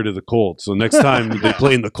 he's scared of the cold. So next time they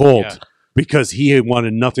play in the cold, Yeah. because he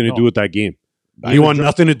wanted nothing to do No. with that game. I He would wanted dr-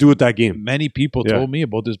 nothing to do with that game. Many people Yeah. told me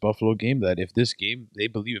about this Buffalo game that they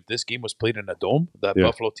believe if this game was played in a dome, that Yeah.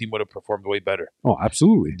 Buffalo team would have performed way better. Oh,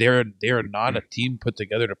 absolutely. They're not a team put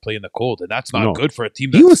together to play in the cold, and that's not No. good for a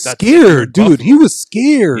team. He was that's scared, dude. Buffalo. He was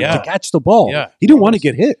scared Yeah. to catch the ball. Yeah. He didn't want to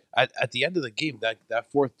get hit. At the end of the game,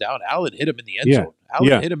 that 4th down, Allen hit him in the end Yeah. zone. Allen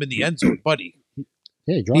Yeah. hit him in the end zone, buddy.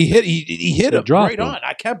 Yeah, he dropped He it. hit he hit him dropped right him. on.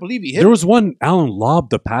 I can't believe he hit There him. was one Allen lobbed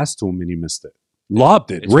the pass to him and he missed it.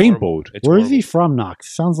 Lobbed it, It's horrible. rainbowed. It's Where is horrible. he from,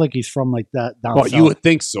 Knox? Sounds like he's from like that down Well, south. you would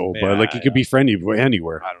think so, but Yeah, like he could be friendly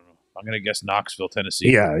anywhere. I don't know. I'm gonna guess Knoxville,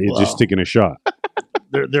 Tennessee. Yeah, you're Wow. just taking a shot.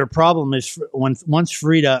 Their problem is once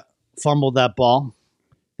Frida fumbled that ball,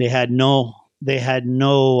 they had no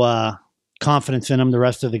confidence in him the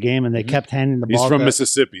rest of the game, and they kept handing the He's ball. from to-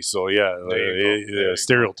 Mississippi, so yeah, There you go. There you go.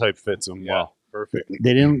 stereotype fits him Yeah. well. Perfect.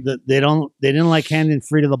 They didn't like handing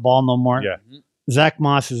Frida the ball no more. Yeah. Zach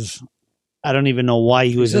Moss is. I don't even know why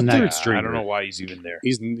he was He's a in third that. stringer. I don't know why he's even there.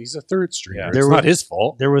 He's a third stringer. Yeah. It's There not was- his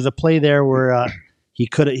fault. There was a play there where he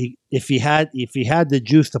could have if he had the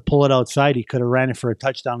juice to pull it outside, he could have ran it for a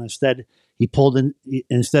touchdown. Instead, he pulled in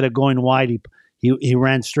instead of going wide, he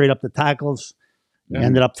ran straight up the tackles, Yeah.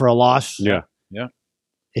 ended up for a loss. Yeah.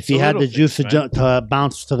 If he It's a had the little juice things, to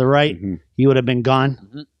bounce to the right, Mhm. he would have been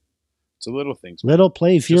gone. It's a little things. Little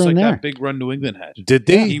plays here Just like and there. that big run New England had. Did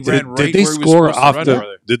they? He did, ran did right they where he was score supposed to off run, the?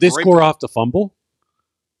 brother. Did they Right score there. off the fumble?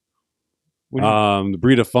 What do you- The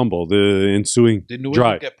Breida fumble, the ensuing Did New England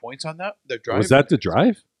drive. get points on that? Their drive? Was that the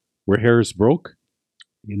drive where Harris broke?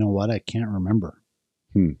 You know what? I can't remember.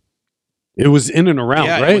 It was in and around,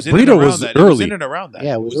 Yeah, it right? was in and Breida around was that. It was early. in and around that.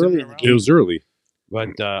 Yeah, it was in early and in the around It was early.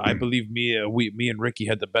 But I believe me and Ricky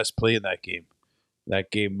had the best play in that game.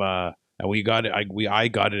 And we got it. I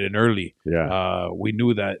got it in early. Yeah. We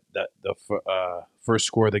knew that the first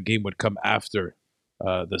score of the game would come after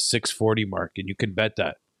the 6:40 mark, and you can bet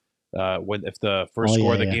that if the first Oh, score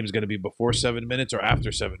yeah, of the yeah. game is going to be before 7 minutes or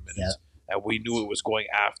after 7 minutes, and we knew it was going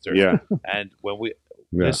after. Yeah. And when we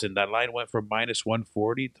Yeah. listen, that line went from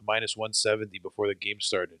 -140 to -170 before the game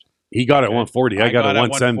started. He got it 140. I got it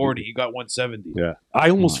 170. 140. He got 170. Yeah. I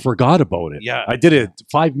almost forgot about it. Yeah. I did it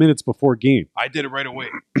 5 minutes before game. I did it right away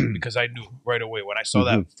because I knew right away when I saw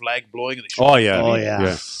that flag blowing and Oh, yeah. Oh, yeah.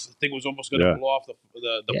 the thing was almost going to Yeah. blow off the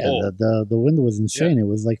Yeah, pole. the wind was insane. It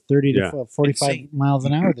was like 30 Yeah. to 45 Insane. miles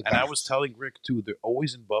an hour. And I was telling Rick too, they're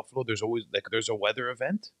always in Buffalo. There's always there's a weather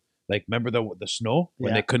event. Like remember the snow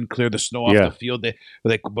when Yeah. they couldn't clear the snow off Yeah. the field. They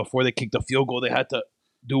before they kicked the field goal, they had to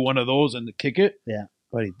do one of those and kick it. Yeah.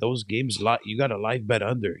 Buddy, those games, you got to live bet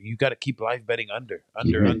under. You got to keep live betting under.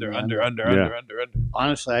 Yeah.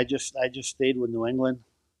 Honestly, I just stayed with New England.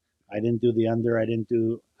 I didn't do the under. I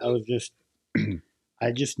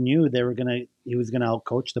just knew he was gonna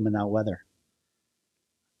outcoach them in that weather.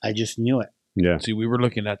 I just knew it. Yeah. See, we were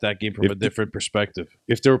looking at that game from a different perspective.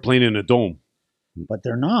 If they were playing in a dome. But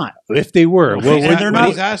they're not. If they were. And Well, they're not.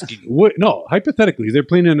 He's asking. No, hypothetically, they're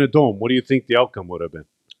playing in a dome. What do you think the outcome would have been?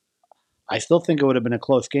 I still think it would have been a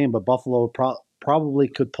close game, but Buffalo probably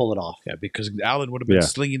could pull it off. Yeah, because Allen would have been Yeah.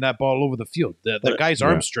 slinging that ball over the field. The guy's Yeah.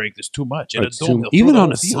 arm strength is too much. In a It's dome, too- he'll throw even the on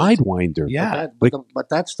whole a field. sidewinder. Yeah. But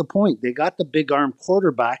that's the point. They got the big arm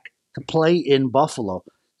quarterback to play in Buffalo.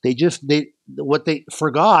 what they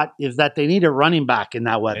forgot is that they need a running back in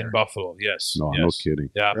that weather. In Buffalo, yes. No, yes. no kidding.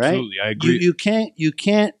 Yeah, Right? absolutely. I agree.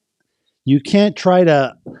 You can't try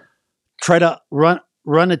to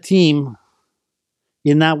run a team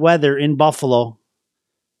in that weather in Buffalo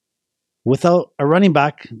without a running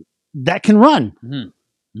back that can run.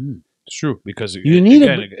 It's true because You need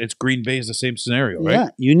it's Green Bay is the same scenario, right? Yeah,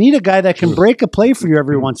 you need a guy that can break a play for you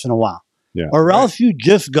every once in a while. Yeah. Or else you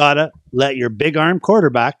just gotta let your big arm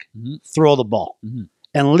quarterback throw the ball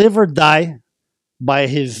and live or die by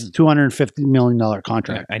his $250 million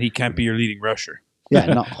contract. And he can't be your leading rusher. Yeah,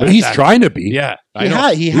 no, He's trying to be. Yeah,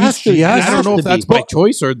 he has to. I don't know if to that's be. by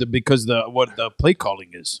choice or because what the play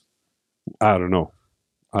calling is. I don't know.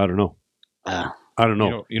 I don't know. Ah. I don't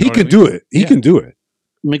know. You know He what can I mean? do it. He Yeah. can do it.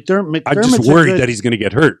 McDermott's I'm just worried that he's going to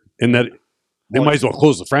get hurt and that they might as well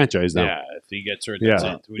close the franchise down. Yeah, if he gets hurt, Yeah. that's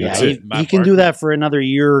it. Yeah, That's he, it. Matt he can Barkley. do that for another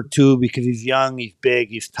year or two because he's young, he's big,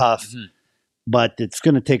 he's tough. But it's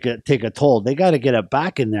going to take a toll. They got to get it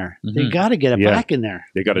back in there. They got to get it Yeah. back in there.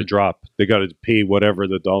 They got to drop. They got to pay whatever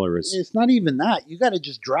the dollar is. It's not even that. You got to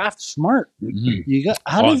just draft smart. You got.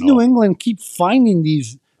 How Oh, does no. New England keep finding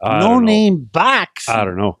these I don't know. no-name backs I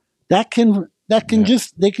don't know. that can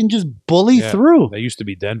just bully Yeah. through? That used to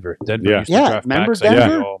be Denver. Yeah. Used to Yeah, draft remember backs like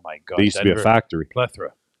Denver? that. Oh my god, They used to be a Denver. factory.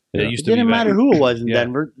 Plethora. Yeah. It It used to be didn't that. matter who it was in Yeah.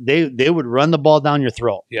 Denver. They would run the ball down your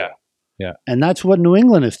throat. Yeah. And that's what New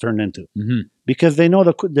England has turned into because they know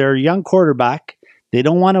their young quarterback. They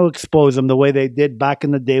don't want to expose him the way they did back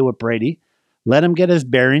in the day with Brady. Let him get his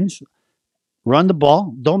bearings, run the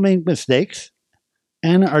ball, don't make mistakes,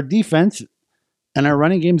 and our defense and our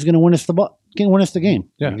running game is going to win us the game.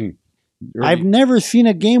 Yeah. Mhm. I've never seen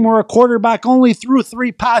a game where a quarterback only threw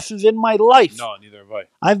 3 passes in my life. No, neither have I.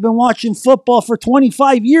 I've been watching football for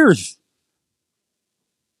 25 years.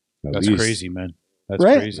 At That's least. crazy, man. That's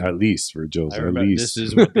Right? crazy. At least for Joe's. I At remember least.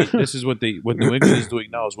 this is what New England is doing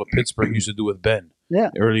now is what Pittsburgh used to do with Ben.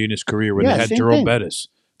 Yeah. Early in his career when Yeah, they had same Jerome thing. Bettis.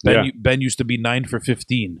 Yeah. Ben used to be 9 for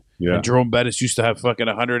 15. Yeah. And Jerome Bettis used to have fucking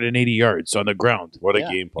 180 yards on the ground. What a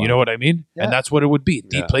Yeah. game plan. You know what I mean? Yeah. And that's what it would be.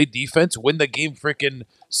 Yeah. Play defense, win the game freaking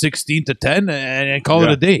 16-10 and call it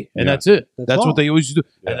Yeah. a day. And Yeah. that's it. That's That's all. what they always do.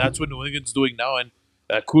 Yeah. And that's what New England's doing now. And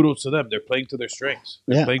kudos to them. They're playing to their strengths.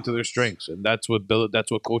 They're Yeah. playing to their strengths. And that's what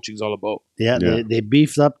coaching's all about. Yeah, Yeah. They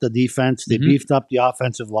beefed up the defense. They beefed up the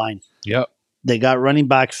offensive line. Yep. They got running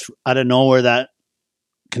backs out of nowhere that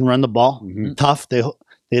can run the ball. Mhm. Tough.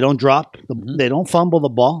 They don't drop. They don't fumble the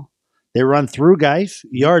ball. They run through guys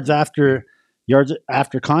yards after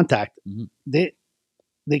contact. They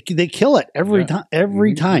kill it every Yeah. time.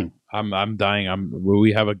 Every time. I'm dying.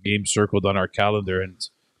 We have a game circled on our calendar, and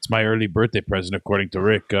it's my early birthday present, according to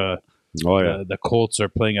Rick. Oh, yeah. The Colts are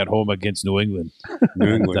playing at home against New England.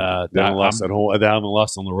 New England. They haven't lost at home. They haven't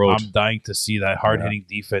lost on the road. I'm dying to see that hard-hitting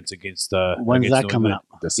defense against. When's against that New coming England.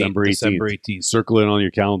 up? December 18th. December 18th. Circle it on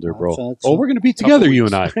your calendar, bro. That's- Oh, we're going to be together, you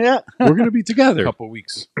and I. Yeah. We're going to be A together. couple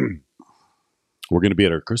weeks. We're going to be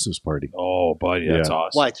at our Christmas party. Oh, buddy, that's Yeah.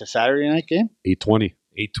 awesome. Why? It's a Saturday night game. 8:20.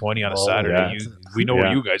 8:20 on a Oh, Saturday. yeah. We know where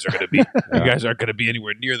Yeah. you guys are going to be. You guys aren't going to be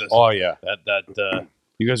anywhere near this. Oh, yeah.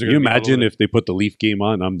 You guys are. Can you gonna be all imagine over if they put the Leaf game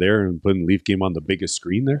on? I'm there and putting Leaf game on the biggest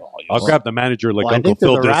screen there. Oh, I'll grab the manager like Well, I Uncle think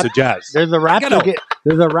there's Phil a does rap- to Jazz. There's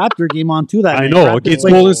a Raptor game on too. That I night. know, Raptors against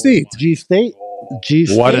play Golden State. G State. G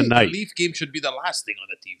State. What a The night. Leaf game should be the last thing on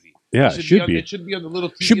the TV. Yeah, it should be. It should be on the little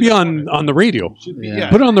TV. Should be on the radio. Should be, Yeah. yeah.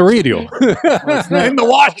 Put it on the radio. In the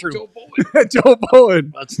washroom. Joe Bowen. Joe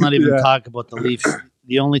Bowen. Let's not even Yeah. talk about the Leafs.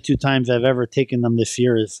 The only 2 times I've ever taken them this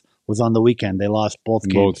year was on the weekend. They lost both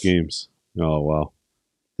games. Both games. Oh, wow.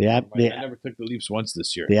 I never took the Leafs once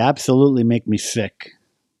this year. They absolutely make me sick.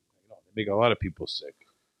 They make a lot of people sick.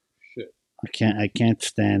 Shit. I can't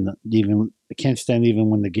stand even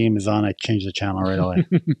when the game is on. I change the channel right away.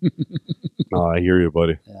 Oh, I hear you,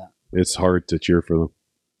 buddy. Yeah. It's hard to cheer for them.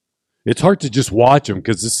 It's hard to just watch them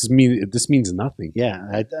because this means nothing.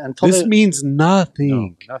 Yeah, until This they- means nothing.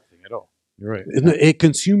 No, nothing at all. You're right. It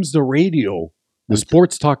consumes the radio, the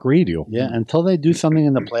sports talk radio. yeah, until they do something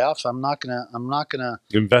in the playoffs, I'm not gonna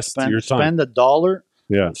Invest your time. spend $1.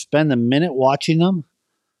 Yeah, Spend a minute watching them.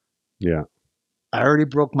 yeah. I already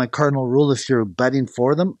broke my cardinal rule this year of betting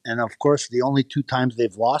for them, and of course, the only 2 times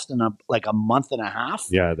they've lost in a month and a half.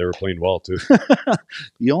 Yeah, they were playing well too.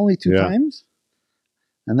 The only 2 Yeah. times.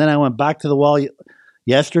 And then I went back to the wall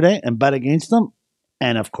yesterday and bet against them,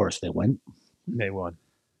 and of course they win. They won.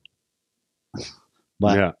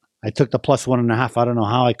 But yeah, I took the +1.5. I don't know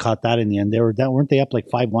how I caught that in the end. Weren't they up like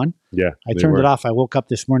 5-1? yeah. I they turned were. it off. I woke up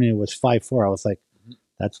this morning. It was 5-4. I was like,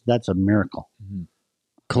 that's a miracle.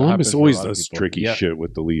 Columbus happens for a always lot of does people. tricky Yeah. shit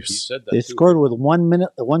with the You Leafs. said that They too. scored with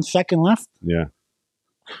 1 second left. Yeah,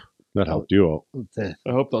 That helped you out. The-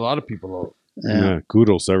 I hope a lot of people out. yeah.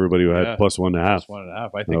 Kudos to everybody who had Yeah. +1.5. That's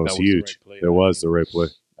 1.5. I think That was the huge. right play. It was the right play.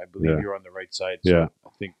 I believe Yeah. you're on the right side. Yeah. So I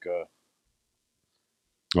think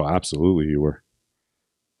Oh, absolutely, you were.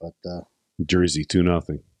 But Jersey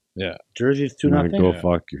 2-0. Jersey's 2-0. Go Yeah.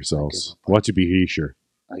 fuck yourselves. I give up. Watch it be Heisher.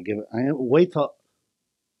 I give it.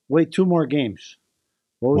 Wait 2 more games.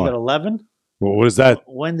 What was What? it? 11. Well, what is that?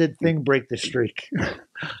 When did Thing break the streak? Who-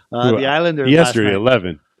 The Islanders Yesterday, last night.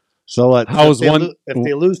 11. So what? How was If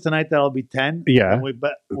they lose tonight, that'll be 10. Yeah. And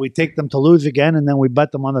we take them to lose again, and then we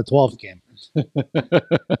bet them on the 12th game.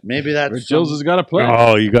 Maybe that's Jills has got a plan.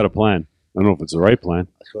 Oh, you got a plan. I don't know if it's the right plan.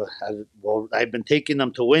 well. I've been taking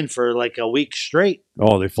them to win for like a week straight.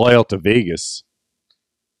 Oh, they fly out to Vegas.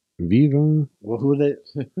 Viva. Well, who do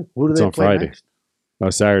It's they on play Friday.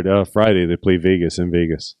 next? Friday they play Vegas in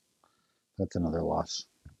Vegas. That's another loss.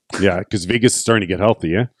 Yeah, because Vegas is starting to get healthy.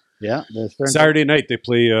 Yeah. Yeah, they're starting, Saturday night they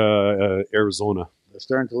play Arizona. they're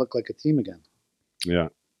starting to look like a team again. Yeah.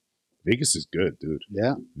 Vegas is good, dude.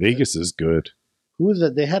 Yeah. Vegas is good. Who was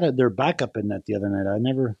it? They had their backup in that the other night.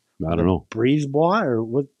 I don't know. Brisebois or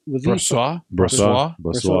what was he? Brossois?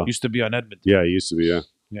 Brossois. Used to be on Edmonton. Yeah, he used to be. Yeah.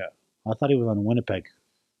 I thought he was on Winnipeg.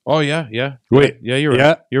 Oh, yeah, yeah. Wait. Yeah, you're right.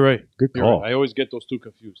 Yeah. You're right. Good You're call. right. I always get those two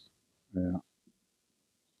confused. Yeah.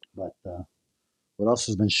 But what else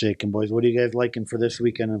has been shaking, boys? What are you guys liking for this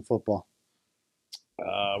weekend in football?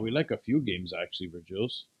 We like a few games, actually,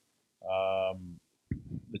 Virgils.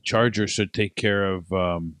 The Chargers should take care of...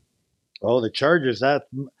 Oh, the Chargers. That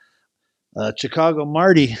Chicago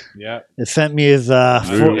Marty yeah. sent me his.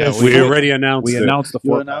 we already announced We it. announced the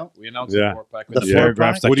You 4-pack. announced? We announced Yeah. the 4-pack The with the 4-pack?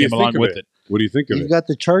 paragraphs that What do you came think along of with it? it. What do you think of He's it? got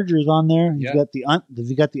the Chargers on there. He's Yeah. got Does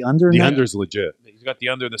he got the under? in The there? under's legit. He's got the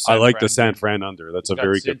under, the I San like Fran. the San Fran under. That's a He's got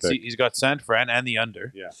very good Cincy- pick. He's got San Fran and the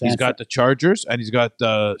under. Yeah. He's got the Chargers and he's got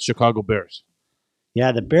the Chicago Bears.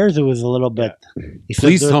 Yeah, the Bears. It was a little bit. He said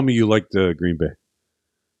Please they're- tell me you like the Green Bay.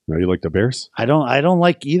 No, you like the Bears? I don't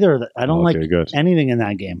like either. I don't Okay, like good. anything in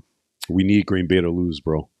that game. We need Green Bay to lose,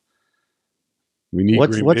 bro. We need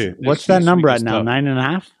What's Green what's Bay. what's This that week number is at now? tough.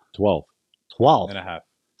 9.5, 12. 12. And a half.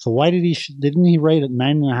 So why did didn't he rate it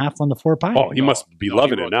 9.5 on the 4-pack? Oh, he must be No,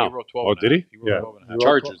 loving he it wrote- now. he wrote 12 Oh, and a did half. he? He wrote Yeah. 12 and a half.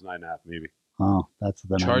 Chargers 9.5 maybe. Oh, that's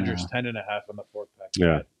the Chargers 9.5. 10.5 on the 4-pack.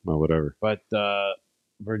 Yeah. Well, whatever. But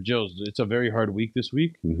Virgils, it's a very hard week this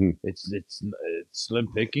week. hmm It's slim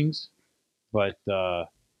pickings, but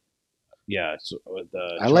yeah. So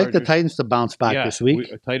the I like the Chargers- Titans to bounce back yeah, this week.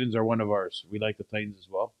 Titans are one of ours. We like the Titans as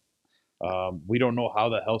well. We don't know how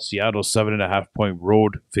the hell Seattle's 7.5-point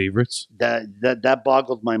road favorites. That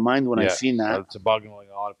boggled my mind when I Yeah. seen that. It's boggling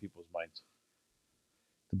a lot of people's minds.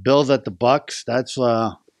 The Bills at the Bucks. That's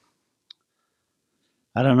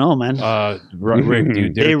I don't know, man. Rick, do you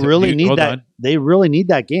dare they really need hold that. on. They really need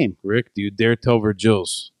that game. Rick, do you dare tell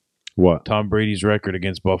Virgils What? Tom Brady's record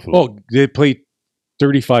against Buffalo? Oh, they played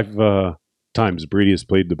 35 times. Brady has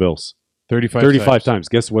played the Bills. 35 times.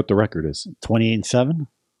 Guess what the record is? 28-7.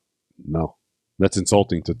 No. That's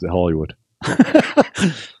insulting to Hollywood.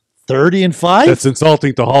 30-5. That's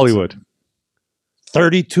insulting to Hollywood.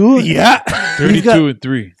 32. Yeah.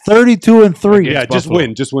 32-3. 32-3. Yeah, just Buffalo.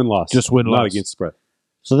 win. Just win loss. Just win Not loss. against spread.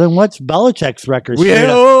 So then, what's Belichick's record? straight up?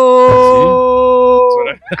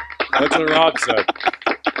 Oh! That's what Rob said.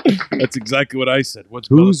 That's exactly what I said. What's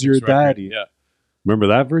Who's Belichick's your record? daddy? Yeah, Remember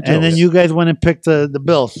that, Virgil? And then you guys went and picked the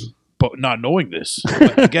Bills. but not knowing this.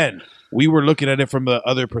 But again, we were looking at it from the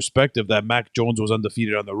other perspective that Mac Jones was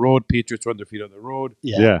undefeated on the road, Patriots were undefeated on the road.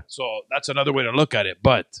 Yeah. So that's another way to look at it.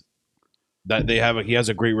 But that he has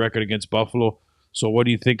a great record against Buffalo. So what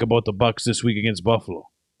do you think about the Bucks this week against Buffalo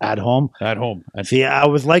At home. at home? And See, I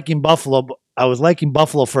was liking Buffalo. I was liking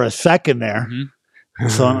Buffalo for a second there. Mhm.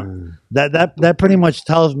 So that pretty much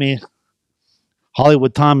tells me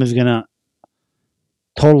Hollywood Tom is gonna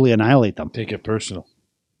totally annihilate them. take it personal.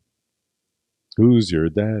 Who's your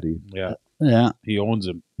daddy? Yeah, Yeah, he owns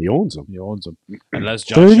him. He owns them. He owns him. Unless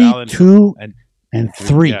Josh Allen 32 and- and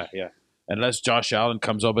 3. Yeah. Unless Josh Allen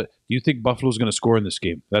comes up, but do you think Buffalo's going to score in this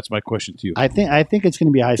game? That's my question to you. I think it's going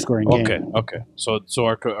to be a high scoring game. Okay. So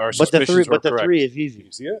our But suspicions were the correct. 3 is easy.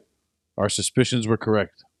 You see it? Our suspicions were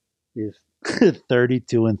correct. Is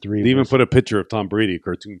 32-3. They even put a picture of Tom Brady, a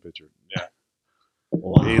cartoon picture.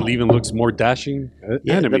 Wow. It even looks more dashing. Yeah,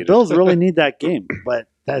 the animated. Bills really need that game, but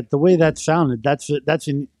the way that sounded, that's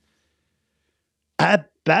an at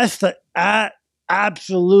best, at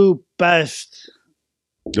absolute best.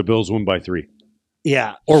 The Bills win by 3.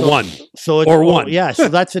 Yeah, Or so, 1. So it's, Or 1. Yeah, so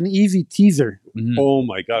that's an easy teaser. Mhm. Oh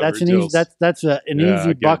my God. That's an easy. Virgils. That's an Yeah,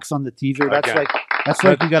 easy again. bucks on the teaser. That's Again.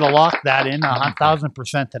 like you got to lock that in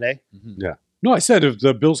 1,000% today. No, I said if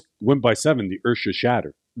the Bills win by 7, the earth should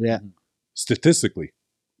shatter. Yeah. Statistically,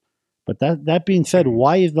 But that being said,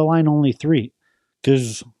 why is the line only 3?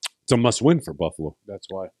 it's a must-win for Buffalo. That's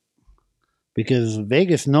why. Because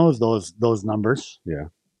Vegas knows those numbers. Yeah.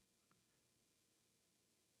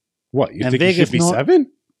 What, you And think it Vegas should be know-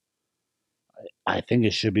 7? I think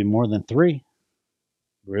it should be more than 3.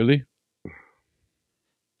 Really?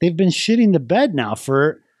 They've been shitting the bed now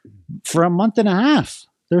for a month and a half.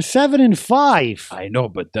 They're 7-5. I know,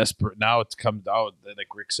 but desperate now. It's come out. Like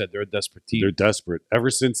Rick said, they're a desperate team. They're desperate. Ever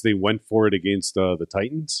since they went for it against the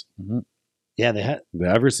Titans, Yeah, they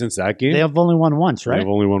ever since that game, they have only won once, right? they've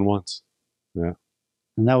only won once.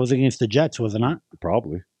 And that was against the Jets, was it not?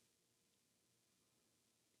 Probably.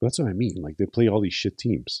 That's what I mean. Like, they play all these shit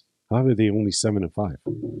teams. How are they only 7-5?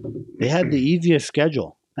 They had the easiest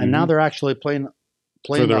schedule, and now they're actually playing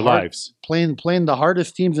For their the lives. playing the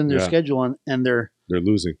hardest teams in their Yeah. schedule, and They're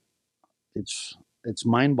losing. it's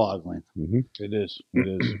mind-boggling. It is. It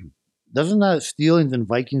is. Doesn't that Steelers and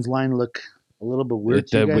Vikings line look a little bit weird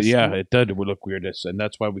to you But guys? yeah, it did look weird, and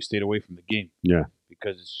that's why we stayed away from the game. Yeah.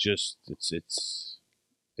 Because it's just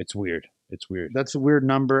it's weird. It's weird. That's a weird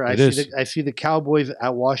number. I It see is. I see the Cowboys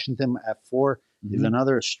at Washington at 4 is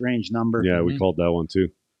another strange number. Yeah, we called that one too.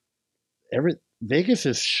 Vegas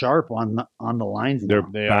is sharp on the lines. They're now.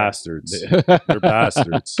 They are. bastards. They're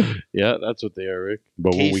bastards. Yeah, that's what they are, Rick.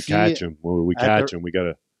 But when we KC catch them, we got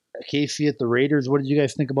to. KC at the Raiders. What did you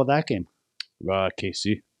guys think about that game?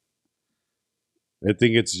 KC. I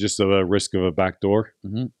think it's just a risk of a backdoor.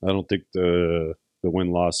 Mhm. I don't think the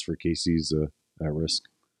win-loss for KC's at risk.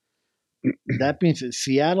 That being said,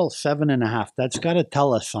 Seattle 7.5. That's got to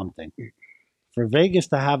tell us something. For Vegas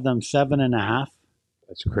to have them 7.5,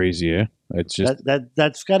 That's crazy, yeah. It's just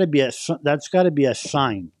that's got to be a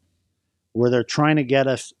sign where they're trying to get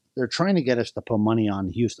us. They're trying to get us to put money on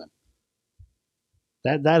Houston.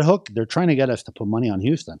 That hook, they're trying to get us to put money on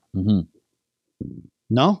Houston. Mhm.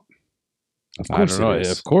 No, Of I course don't know, it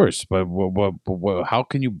is. of course, but how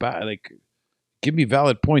can you give me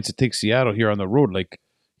valid points to take Seattle here on the road? Like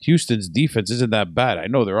Houston's defense isn't that bad. I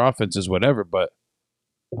know their offense is whatever, but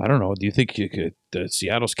I don't know. Do you think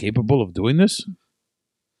Seattle's capable of doing this?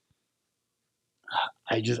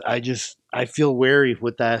 I feel wary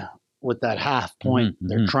with that half point. Mhm,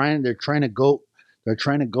 They're trying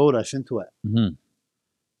to goat us into it. Mhm.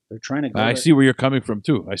 They're trying to go. I see where you're coming from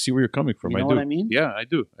too. I see where you're coming from. You know I do. what I mean? Yeah, I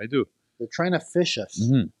do. They're trying to fish us.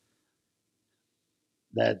 Mhm.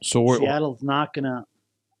 That So Seattle's not gonna.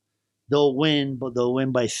 They'll win, but they'll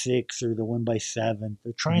win by 6 or they'll win by 7.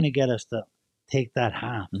 They're trying to get us to take that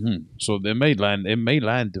half. Mhm. So they may land. It may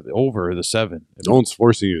land over the 7. No one's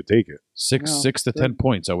forcing you to take it. Six No, to 10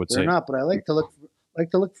 points, I would They're say. not, but I like to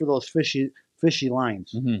look for those fishy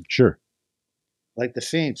lines. Mhm. Sure. Like the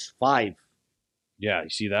Saints 5. Yeah, you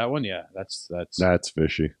see that one? Yeah, that's That's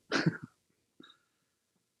fishy.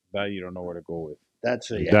 that you don't know where to go with. That's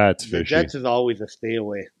That's the fishy. Jets is always a stay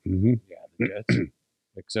away. hmm Yeah, the Jets.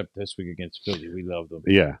 Except this week against Philly, we love them.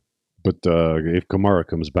 Yeah. But if Kamara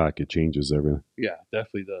comes back, it changes everything. Yeah,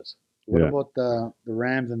 definitely does. What Yeah. about the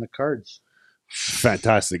Rams and the Cards?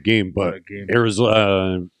 Fantastic game, What but a game.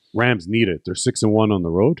 Arizona Rams need it. They're 6-1 on the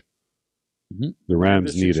road. Mhm. The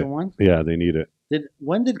Rams They're need it. 6-1? Yeah, they need it.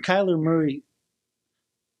 When did Kyler Murray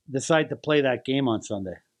decide to play that game on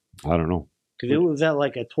Sunday? I don't know. Because it was at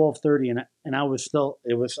like at 12:30, and I was still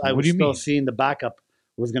What was do you still mean? seeing the backup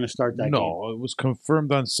was going to start that game. No, it was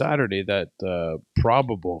confirmed on Saturday that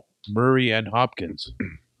probable Murray and Hopkins.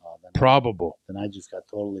 Oh, Probable. then I just got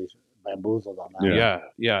totally bamboozled on that. Yeah.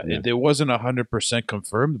 Yeah. Yeah. It wasn't 100%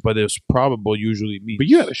 confirmed, but it was probable. Usually means. But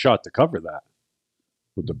you had a shot to cover that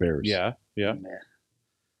with the Bears. Yeah. Man,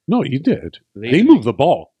 No, you did. They moved the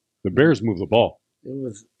ball. The Bears moved the ball. it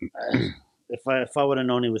was. If I would have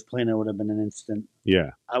known he was playing, it would have been an instant.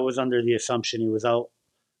 Yeah. I was under the assumption he was out,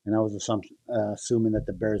 and I was assuming that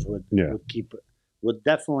the Bears would keep it, would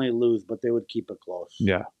definitely lose, but they would keep it close.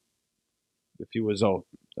 Yeah. If he was out,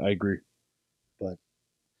 I agree.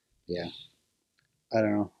 Yeah. I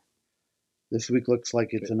don't know. This week looks like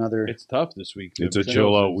it's another. It's tough this week. It's a because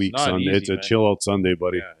chill out it's week not Sunday. easy, It's a man. chill out Sunday,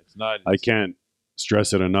 buddy. Yeah, it's not. I can't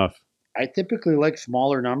stress it enough. I typically like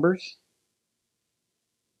smaller numbers,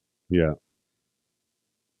 Yeah.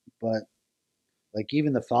 but like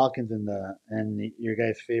even the Falcons and your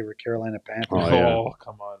guys' favorite Carolina Panthers. Oh, yeah.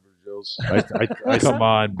 Come on, Virgils. I Come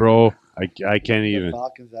on, bro. I can't The even.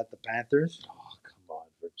 Falcons at the Panthers. Oh, come on,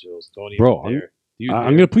 Virgils. Don't even Bro, dare. You I'm dare.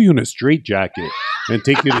 going to put you in a straitjacket and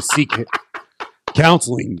take you to seek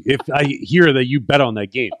counseling if I hear that you bet on that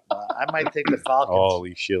game. I might take the Falcons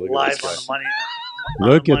Holy shit. Look at live this on guy. the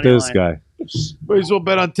money. Look the at money this line. guy. Might as well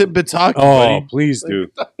bet on Timbits hockey, Oh, buddy. please do.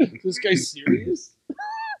 This guy's serious?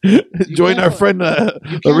 Join our friend,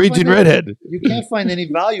 the Raging Redhead. You can't find any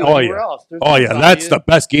value Oh, anywhere yeah. else. There's Oh no yeah, that's the value.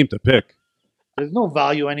 best game to pick, There's no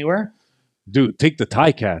value anywhere. dude. Take the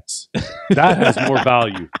Tie Cats. That has more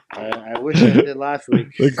value. I wish I did last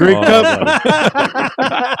week. The Grey Oh,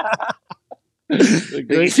 Cup. At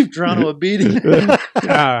least if Toronto would beat it.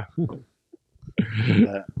 Yeah.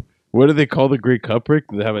 What do they call the Grey Cup, Rick?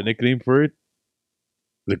 Do they have a nickname for it?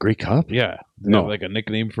 The Grey Cup. Yeah. Do they No. have like a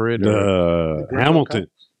nickname for it? or- The Hamilton.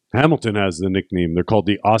 Hamilton has the nickname. They're called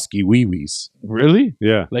the Oski Wee Wees. Really?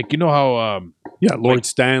 Yeah. Like, you know how, Yeah, Lord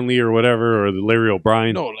Stanley or whatever, or the Larry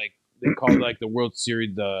O'Brien. no, like they call like the World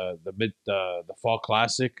Series the Fall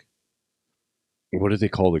Classic. What do they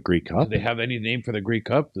call the Grey Do Cup? they have any name for the Grey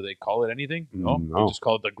Cup? Do they call it anything? No. No. They just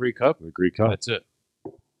call it the Grey Cup. The Grey Cup. That's it.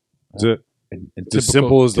 That's it. In It's as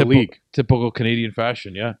simple as the league. Typical Canadian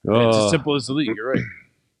fashion, yeah. It's as simple as the league. You're right.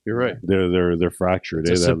 You're right. They're fractured.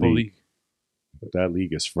 It's a that simple league. league. That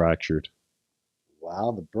league is fractured.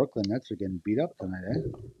 Wow, the Brooklyn Nets are getting beat up tonight,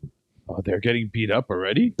 eh? Oh, they're getting beat up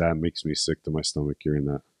already? That makes me sick to my stomach hearing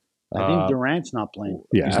that. I think Durant's not playing.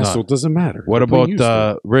 Yeah, He's so not. it doesn't matter. What They're playing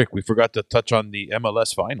about Houston. Rick? We forgot to touch on the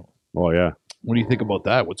MLS final. Oh yeah. What do you think about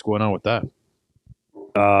that? What's going on with that?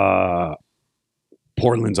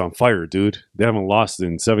 Portland's on fire, dude. They haven't lost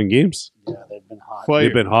in 7 games. Yeah, they've been hot.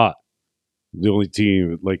 They've been hot. The only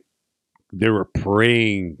team, like, they were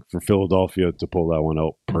praying for Philadelphia to pull that one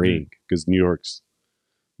out. Praying. Because New York's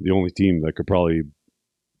the only team that could probably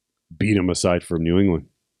beat them aside from New England.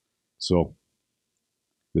 So,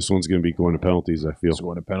 this one's going to be going to penalties, I feel. It's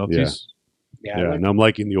going to penalties. Yeah, Yeah, and I'm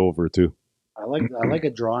liking the over, too. I like a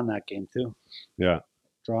draw in that game too. Yeah.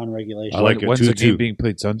 Draw in regulation. I like it When's the 2-2. game being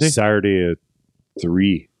played? Sunday? Saturday at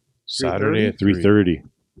 3. Saturday at 3:30.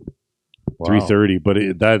 Wow. 3:30,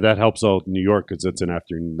 but that helps out New York because that's an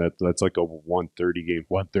afternoon. That's like a 1:30 game.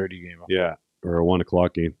 1:30 game. Yeah, or a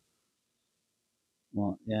 1:00 game.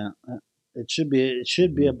 Well, yeah, it should be.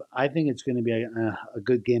 I think it's going to be a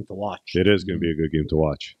good game to watch. It is going to be a good game to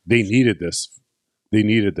watch. They needed this. They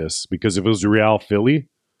needed this because if it was Real Philly,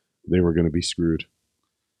 they were going to be screwed.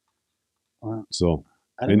 So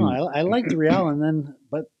I don't know. I like the Real,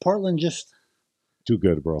 but Portland just too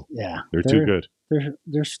good, bro. yeah, They're too good.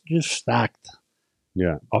 They're just stacked.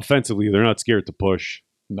 Yeah, offensively, they're not scared to push.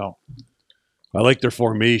 No. I like their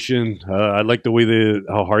formation. I like the way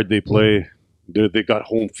how hard they play. They got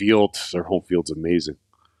home field. Their home field's amazing.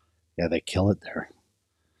 Yeah, they kill it there.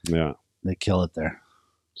 Yeah. They kill it there.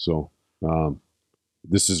 So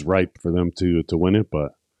this is ripe for them to win it,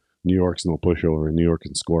 but New York's no pushover. New York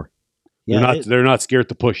can score. Yeah, They're not scared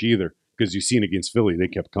to push either because you've seen against Philly, they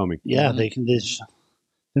kept coming. yeah, they can.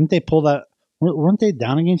 Didn't they pull that? Weren't they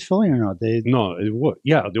down against Philly or not? No, it was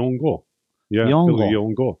the own goal. Yeah, The own Philly, goal. the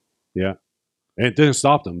own goal. Yeah, and it didn't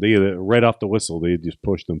stop them. They right off the whistle, they just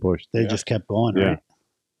pushed and pushed. They just kept going. Yeah. Right?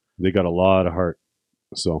 They got a lot of heart.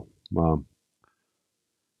 So, Wow.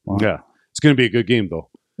 yeah, it's going to be a good game though.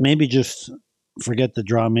 Maybe just forget the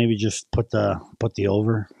draw. Maybe just put the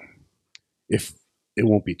over. If it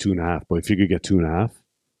won't be 2.5, but if you could get 2.5,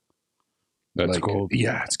 That's like, gold.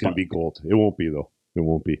 Yeah, it's going to be gold. It won't be though. It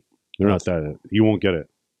won't be. They're not that. You won't get it.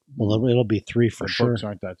 Well, it'll be 3 for The sure. books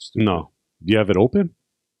aren't that stupid. No. Do you have it open?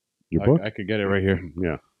 Your book? I could get it right here.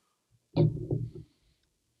 Yeah.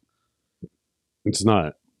 It's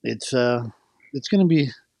not. It's going to be.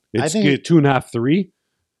 It's think it- 2.5, 3,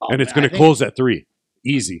 and it's going to close at 3.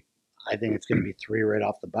 Easy. I think it's going to be 3 right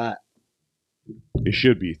off the bat. It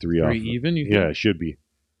should be 3 off. 3 even, you think? Yeah, it should be.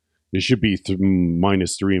 It should be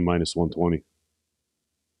 -3 and -120.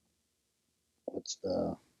 What's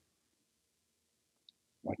the?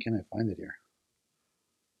 Why can't I find it here?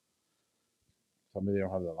 Tell me they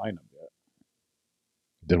don't have the lineup yet.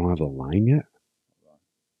 They don't have the line yet?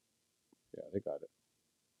 Yeah, they got it.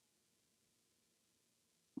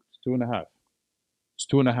 It's 2.5. It's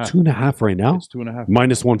 2.5. 2.5 right now? It's 2.5.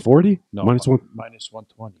 -140? No, -1. minus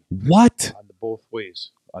 120 What? on the both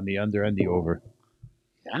ways, on the under and the over.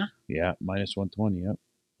 Yeah. Yeah, minus 120. Yep.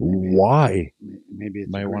 Why? Maybe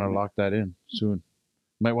it's Might want to lock that in soon.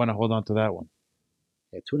 Might want to hold on to that one.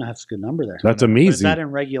 Yeah, 2.5 is a good number there. That's Is amazing. that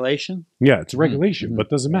in regulation? Yeah, it's regulation, Mhm. but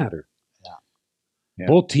doesn't matter. Yeah.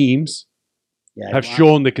 Both teams Yeah. have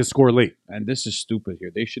shown they can score late. And this is stupid here.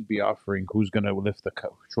 They should be offering who's going to lift the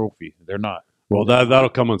trophy. They're not. Well, that'll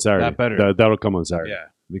come on Saturday. That better. That'll come on Saturday. Yeah,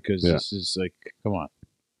 because Yeah. this is like, come on.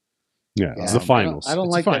 Yeah, Yeah, it's the finals. I don't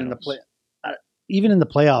It's like the that in the finals. play. Even in the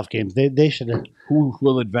playoff games, they should have. Who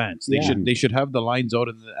will advance? They Yeah. should have the lines out,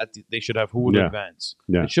 and they should have who will Yeah. advance.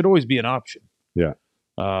 Yeah. It should always be an option. Yeah.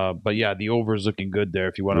 But yeah, the over is looking good there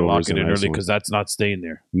if you want The to lock over's it a in nice early one. because that's not staying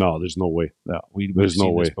there. No, there's no way. No, we've There's no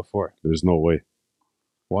seen this way. before. There's no way.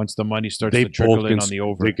 Once the money starts They to trickle both in can on the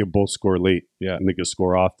over. They can both score late. Yeah. And they can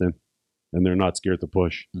score often. And they're not scared to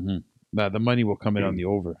push. The money will come in on the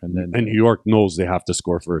over. And then And New York knows they have to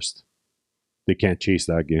score first. They can't chase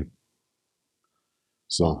that game.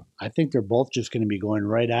 So I think they're both just going to be going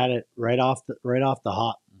right at it, right off the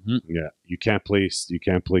hop. yeah, you can't play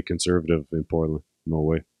conservative in Portland. No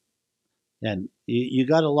way. And you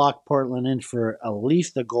got to lock Portland in for at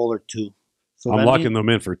least a goal or two. So I'm locking them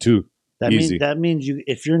in for 2. Easy. That means you,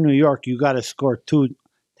 if you're New York, you got to score 2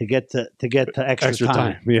 to get to extra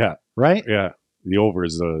time. Yeah. Right? Yeah. The over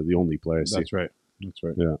is the only play I see. that's right. That's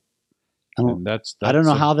right. Yeah. And that's I don't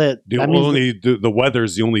know how that. The that means only the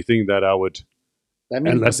weather's the only thing that I would, that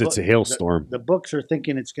means unless the it's a book- hailstorm. The books are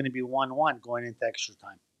thinking it's going to be 1-1 going into extra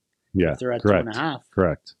time. Yeah. If they're at Correct. 2.5.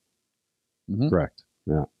 Correct. Mhm. Correct.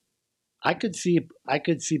 Yeah. I could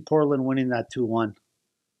see Portland winning that 2-1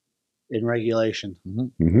 in regulation.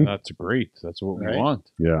 Mhm. That's great. That's what we Right? want.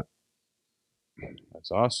 Yeah.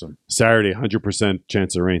 That's awesome. Saturday, 100%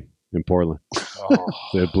 chance of rain in Portland. Oh.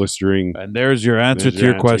 They had blistering. And there's your answer There's to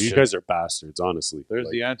your answer. question. You guys are bastards, honestly. There's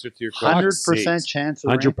Like, the answer to your question. 100% chance of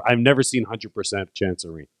rain. 100. I've never seen 100% chance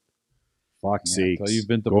of rain. Fuck's Yeah, sakes. so you've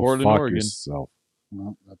been to Go Portland, fuck Oregon. yourself.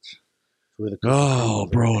 Well, that's where the Oh,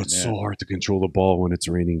 bro, it's Yeah. so hard to control the ball when it's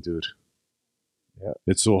raining, dude. Yeah.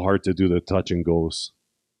 It's so hard to do the touch and goes,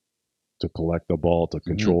 to collect the ball, to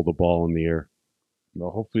control the ball in the air.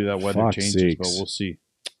 Well, hopefully that weather Fuck's changes, but sakes. we'll see.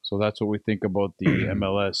 So that's what we think about the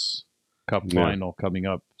MLS Cup Yeah. final coming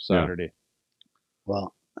up Saturday.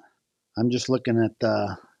 Well, I'm just looking at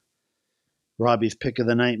Robbie's pick of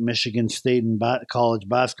the night, Michigan State and college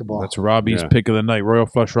basketball. That's Robbie's Yeah. pick of the night. Royal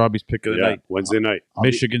Flush Robbie's pick of the Yeah, night. Wednesday night.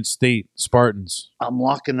 Michigan State Spartans. I'm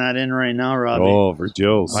locking that in right now, Robbie. Oh,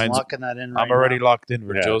 Virgil's. I'm Mine's- locking that in right I'm already now. locked in,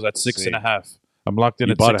 Virgil's at six same. and a half. I'm locked in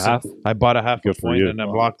You at bought a 6. half? I bought a half Good a for point, you. and I'm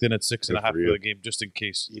locked in at 6.5 for for you. the game, just in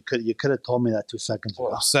case. You could have told me that 2 seconds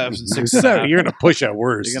ago. 7, 6.5. You're going to push at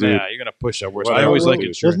worst, You're dude. gonna push at worst. Well, I always well, like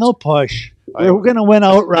there's There's insurance. no push. We're going to win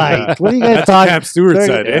outright. What are you guys That's talking? Cam Stewart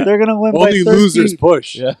said, eh? They're going to win Only by 13. losers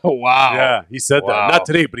push. Yeah. Wow. Yeah, he said Wow. that. Not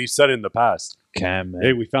today, but he said it in the past. Cam, man.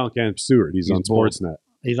 Hey, we found Cam Stewart. He's on bold. Sportsnet.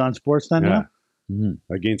 He's on Sportsnet Yeah. now?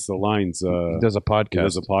 Against the Lines. he does a podcast. He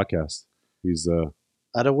does a podcast. He's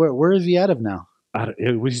Out of where is he out of now?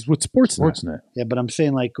 he's with Sportsnet. Sportsnet. Yeah, but I'm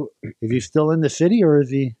saying, like, is he still in the city or is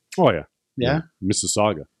he? Oh yeah, Yeah,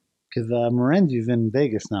 Mississauga. because Morenzi's in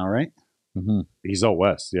Vegas now, right? He's out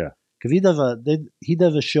west. Yeah, Because he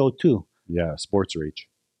does a show too. yeah. Sports Rage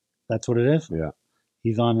That's what it is. Yeah.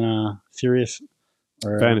 He's on Sirius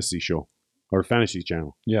or fantasy show or fantasy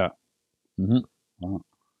channel. Yeah.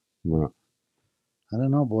 Yeah. I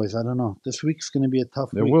don't know, boys. I don't know. This week's going to be a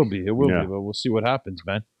tough It week. will be. It will Yeah. be. But we'll see what happens,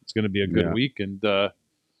 man. It's going to be a good Yeah. week, and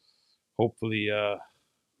hopefully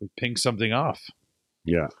we ping something off.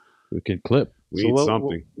 Yeah, We can clip. we So need what,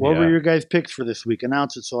 something. What were Yeah. your guys' picks for this week?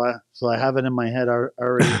 Announce it so I have it in my head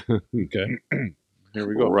already. Okay. Here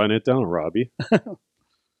we We'll go. run it down, Robbie. I'll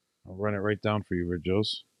run it right down for you,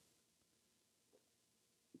 Virgils.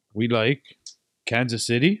 We like Kansas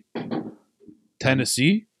City,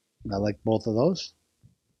 Tennessee, I like both of those.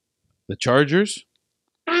 the Chargers,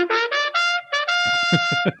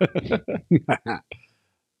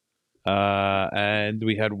 and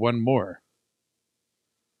we had one more.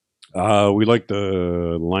 We like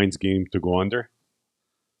the Lions game to go under.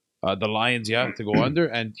 The Lions, to go under,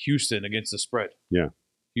 and Houston against the spread. Yeah.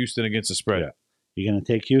 Houston against the spread. Yeah. You're going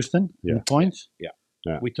to take Houston in Yeah. points?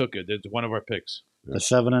 Yeah. We took it. It's one of our picks. The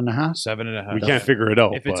 7.5? 7.5. We can't figure it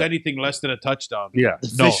out. If it's but- anything less than a touchdown, yeah,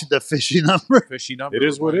 The fishy number. fishy number. it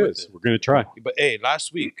is we're what it going with is. We're gonna try. But hey,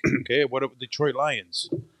 last week, okay, what about Detroit Lions?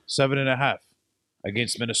 7.5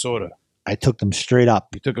 against Minnesota. I took them straight up.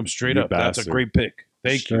 You took them straight You up. That's a bastard. great pick.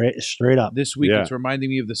 Thank you. Straight up. This week, Yeah. it's reminding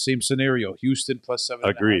me of the same scenario. Houston plus 7.5.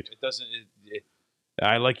 Agreed. It doesn't.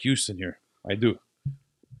 I like Houston here. I do.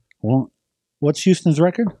 Well, what's Houston's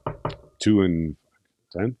record? 2-10,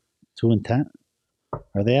 2-10.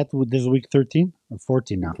 Are they at this is week 13 or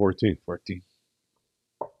 14 now? 14. 14.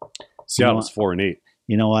 Seattle's 4-8.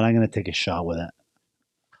 You know what? I'm going to take a shot with it.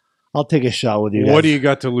 I'll take a shot with you guys. What do you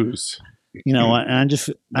got to lose? You know what? And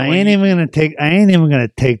I ain't even going to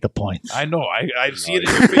take the points. I know. I see it in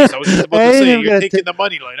your face. I was just about I to ain't say even you're gonna taking the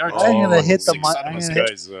money line, aren't you? I'm gonna hit the sick mon- son of I'm a gonna bitch.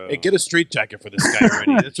 Guys, Hey, get a straight jacket for this guy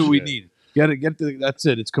already. That's what we Shit. need. Get the. That's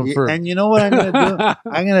it. It's confirmed. And you know what I'm going to do?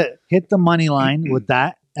 I'm going to hit the money line with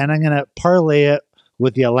that, and I'm going to parlay it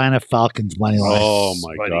with the Atlanta Falcons money line. Oh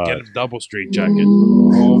my Buddy, god. get a double straight jacket.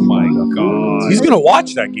 Oh my god. He's gonna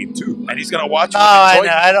watch that game too. And he's gonna watch. No, it with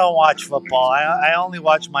I don't watch football. I only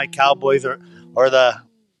watch my Cowboys or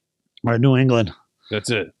New England. That's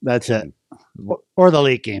it. That's it. or the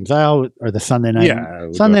late games. Or the Sunday night. Yeah,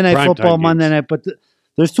 Sunday the night primetime football, Monday games. night. But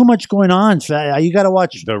there's too much going on. So you got to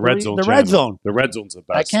watch The red zone. The red channel. zone. The red zone's the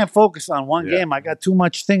best. I can't focus on one Yeah. game. I got too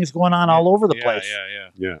much things going on all over the Yeah, place.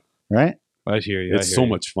 Yeah. Right? I hear you. It's so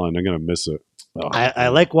much fun. I'm gonna miss it. I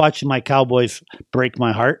like watching my Cowboys break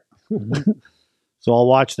my heart. So I'll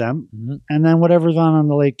watch them. Mhm. And then whatever's on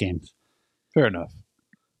the late games. Fair enough.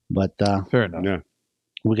 But Fair enough. Yeah.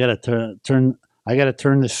 we got to turn. I got to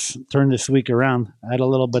turn this week around. I had a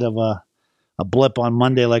little bit of a blip on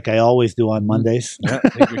Monday, like I always do on Mondays. Yeah,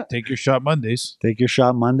 take your shot Mondays. Take your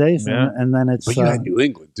shot Mondays, Yeah. and then it's But you had New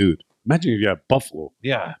England, dude. Imagine if you had Buffalo.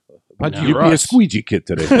 Yeah. You'd be a squeegee kid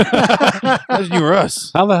today. Imagine you were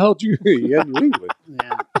us. How the hell do you had New England?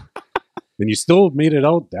 yeah, And you still made it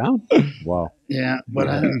out down? Wow. yeah. But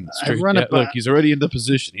I Straight- run yeah, it look, back. he's already in the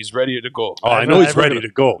position. He's ready to go. Oh, I know he's I've ready run to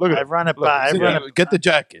go. Look at I run it Look, back. get the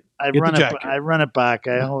jacket. I Get run the it. jacket. I run it back.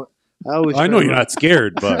 I always. I know try you're to- not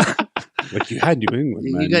scared, but like you had New England,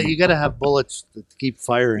 man. You got to have bullets to keep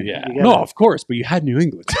firing. Yeah. You gotta- No, of course, but you had New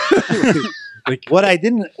England. like What I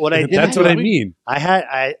didn't. that's what I mean.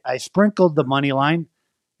 I sprinkled the money line,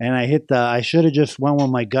 and I hit the. I should have just went with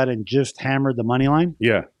my gut and just hammered the money line.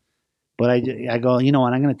 Yeah. But I go. You know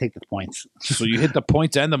what? I'm going to take the points. So you hit the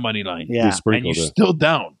points and the money line. Yeah. You And sprinkled you're it. still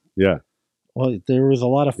down. Yeah. Well, there was a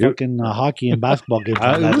lot of Yep. fucking hockey and basketball games.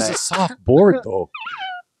 on It that was a night. soft board though.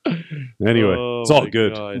 Anyway, Oh, it's all my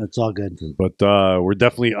good. God. It's all good. But we're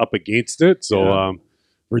definitely up against it. So Yeah.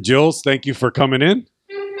 for Jills, thank you for coming in.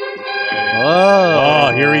 Oh,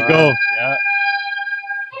 Oh, here we go. Yeah.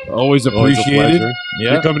 Always Always a appreciated. pleasure.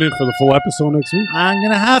 Yeah. You're coming in for the full episode next week? I'm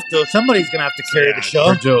gonna have to. Somebody's gonna have to carry the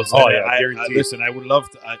show. For Joe's. Oh, yeah, I guaranteed. listen, I would love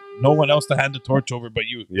to, no one else to hand the torch over but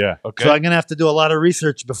you. Yeah. Okay. So I'm gonna have to do a lot of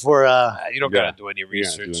research before. You don't Yeah. gotta do any You gotta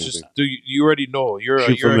do research. Just anything. do. You already know. You're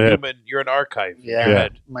Shoot you're from a the hip. human. You're an archive. in Yeah. your Yeah.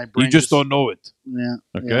 head. My brain You just don't know it. Yeah.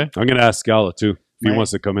 Okay. I'm gonna ask Scala too if he Right.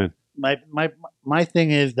 wants to come in. My thing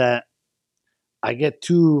is that I get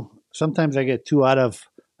too. Sometimes I get too out of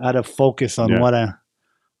focus on Yeah.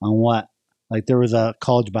 what. Like there was a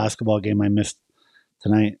college basketball game I missed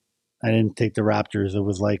tonight. I didn't take the Raptors. It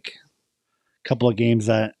was like a couple of games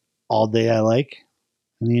that all day I like,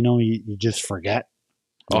 and you just forget.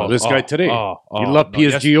 Oh, this guy today. He left no,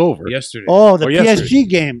 PSG over. yesterday. Oh, the yesterday. PSG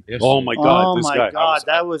game. Yesterday. Oh my God, Oh this my guy. God,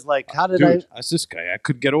 that was like, how did Dude. That's this guy. I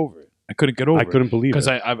couldn't get over it. I couldn't get over I couldn't believe because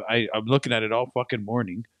it. I'm looking at it all fucking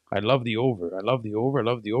morning. I love the over. I love the over. I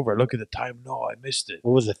love the over. I look at the time. No, I missed it.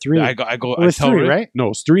 What was it? 3? I go. It was I tell 3, Rick- right? No,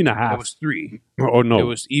 it's 3.5. It was 3. Oh no, It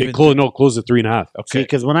was even. closed at 3.5. See, Okay.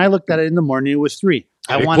 because when I looked at it in the morning, it was 3.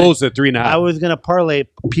 It closed at 3.5. I was gonna parlay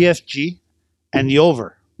PSG and the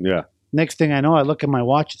over. Yeah. Next thing I know, I look at my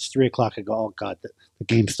watch. It's 3:00. I go, oh God, the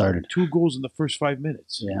game started. 2 goals in the first 5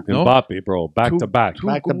 minutes. Yeah. No? Mbappe, bro, back to back. 2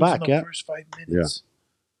 Back to goals back, in the yeah. first 5 minutes.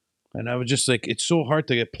 And I was just like, it's so hard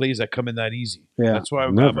to get plays that come in that easy. Yeah. That's why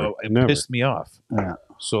Never, it never. pissed me off. Yeah.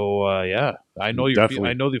 So yeah, I know Definitely.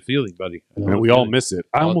 I know the feeling, buddy. I know And the we all feeling. miss it.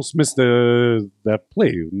 I almost missed that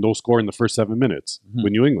play. No score in the first 7 minutes Mhm.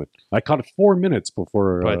 with New England. I caught it 4 minutes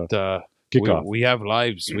before But kickoff. we have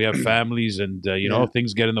lives, we have families, and you know Yeah.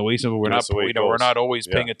 things get in the way. So we're That's not, the way it we're goes. not always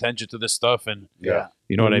Yeah. paying attention to this stuff, and Yeah.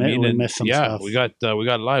 you know what I We mean. And miss some yeah, stuff. we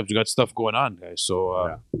got lives, we got stuff going on, guys.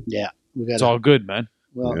 So Yeah. We got it's all good, man.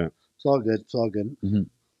 Well, Yeah. it's all good. It's all good.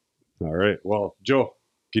 All right. Well, Joe,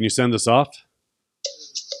 can you send us off?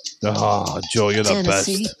 Oh, Joe, you're the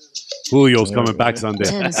Tennessee, best. Julio's coming back Sunday.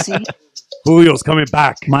 Tennessee, Julio's coming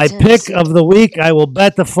back. My Tennessee. pick of the week, I will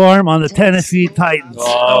bet the farm on the Tennessee Titans.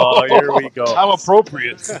 Oh, here we go. How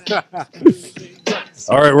appropriate.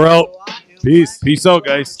 All right, we're out. Peace. Peace out,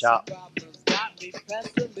 guys. Ciao.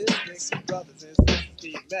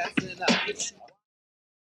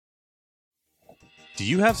 Do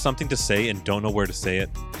you have something to say and don't know where to say it?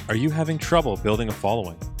 Are you having trouble building a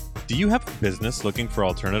following? Do you have a business looking for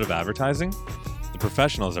alternative advertising? The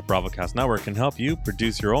professionals at BravoCast Network can help you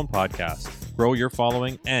produce your own podcast, grow your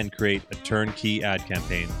following, and create a turnkey ad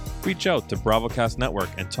campaign. Reach out to BravoCast Network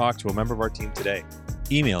and talk to a member of our team today.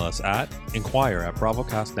 Email us at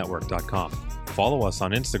inquire@bravocastnetwork.com. Follow us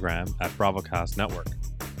on Instagram at BravoCast Network.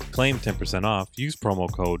 To claim 10% off, use promo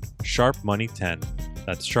code SHARPMONEY10.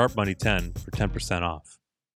 That's SHARPMONEY10 for 10% off.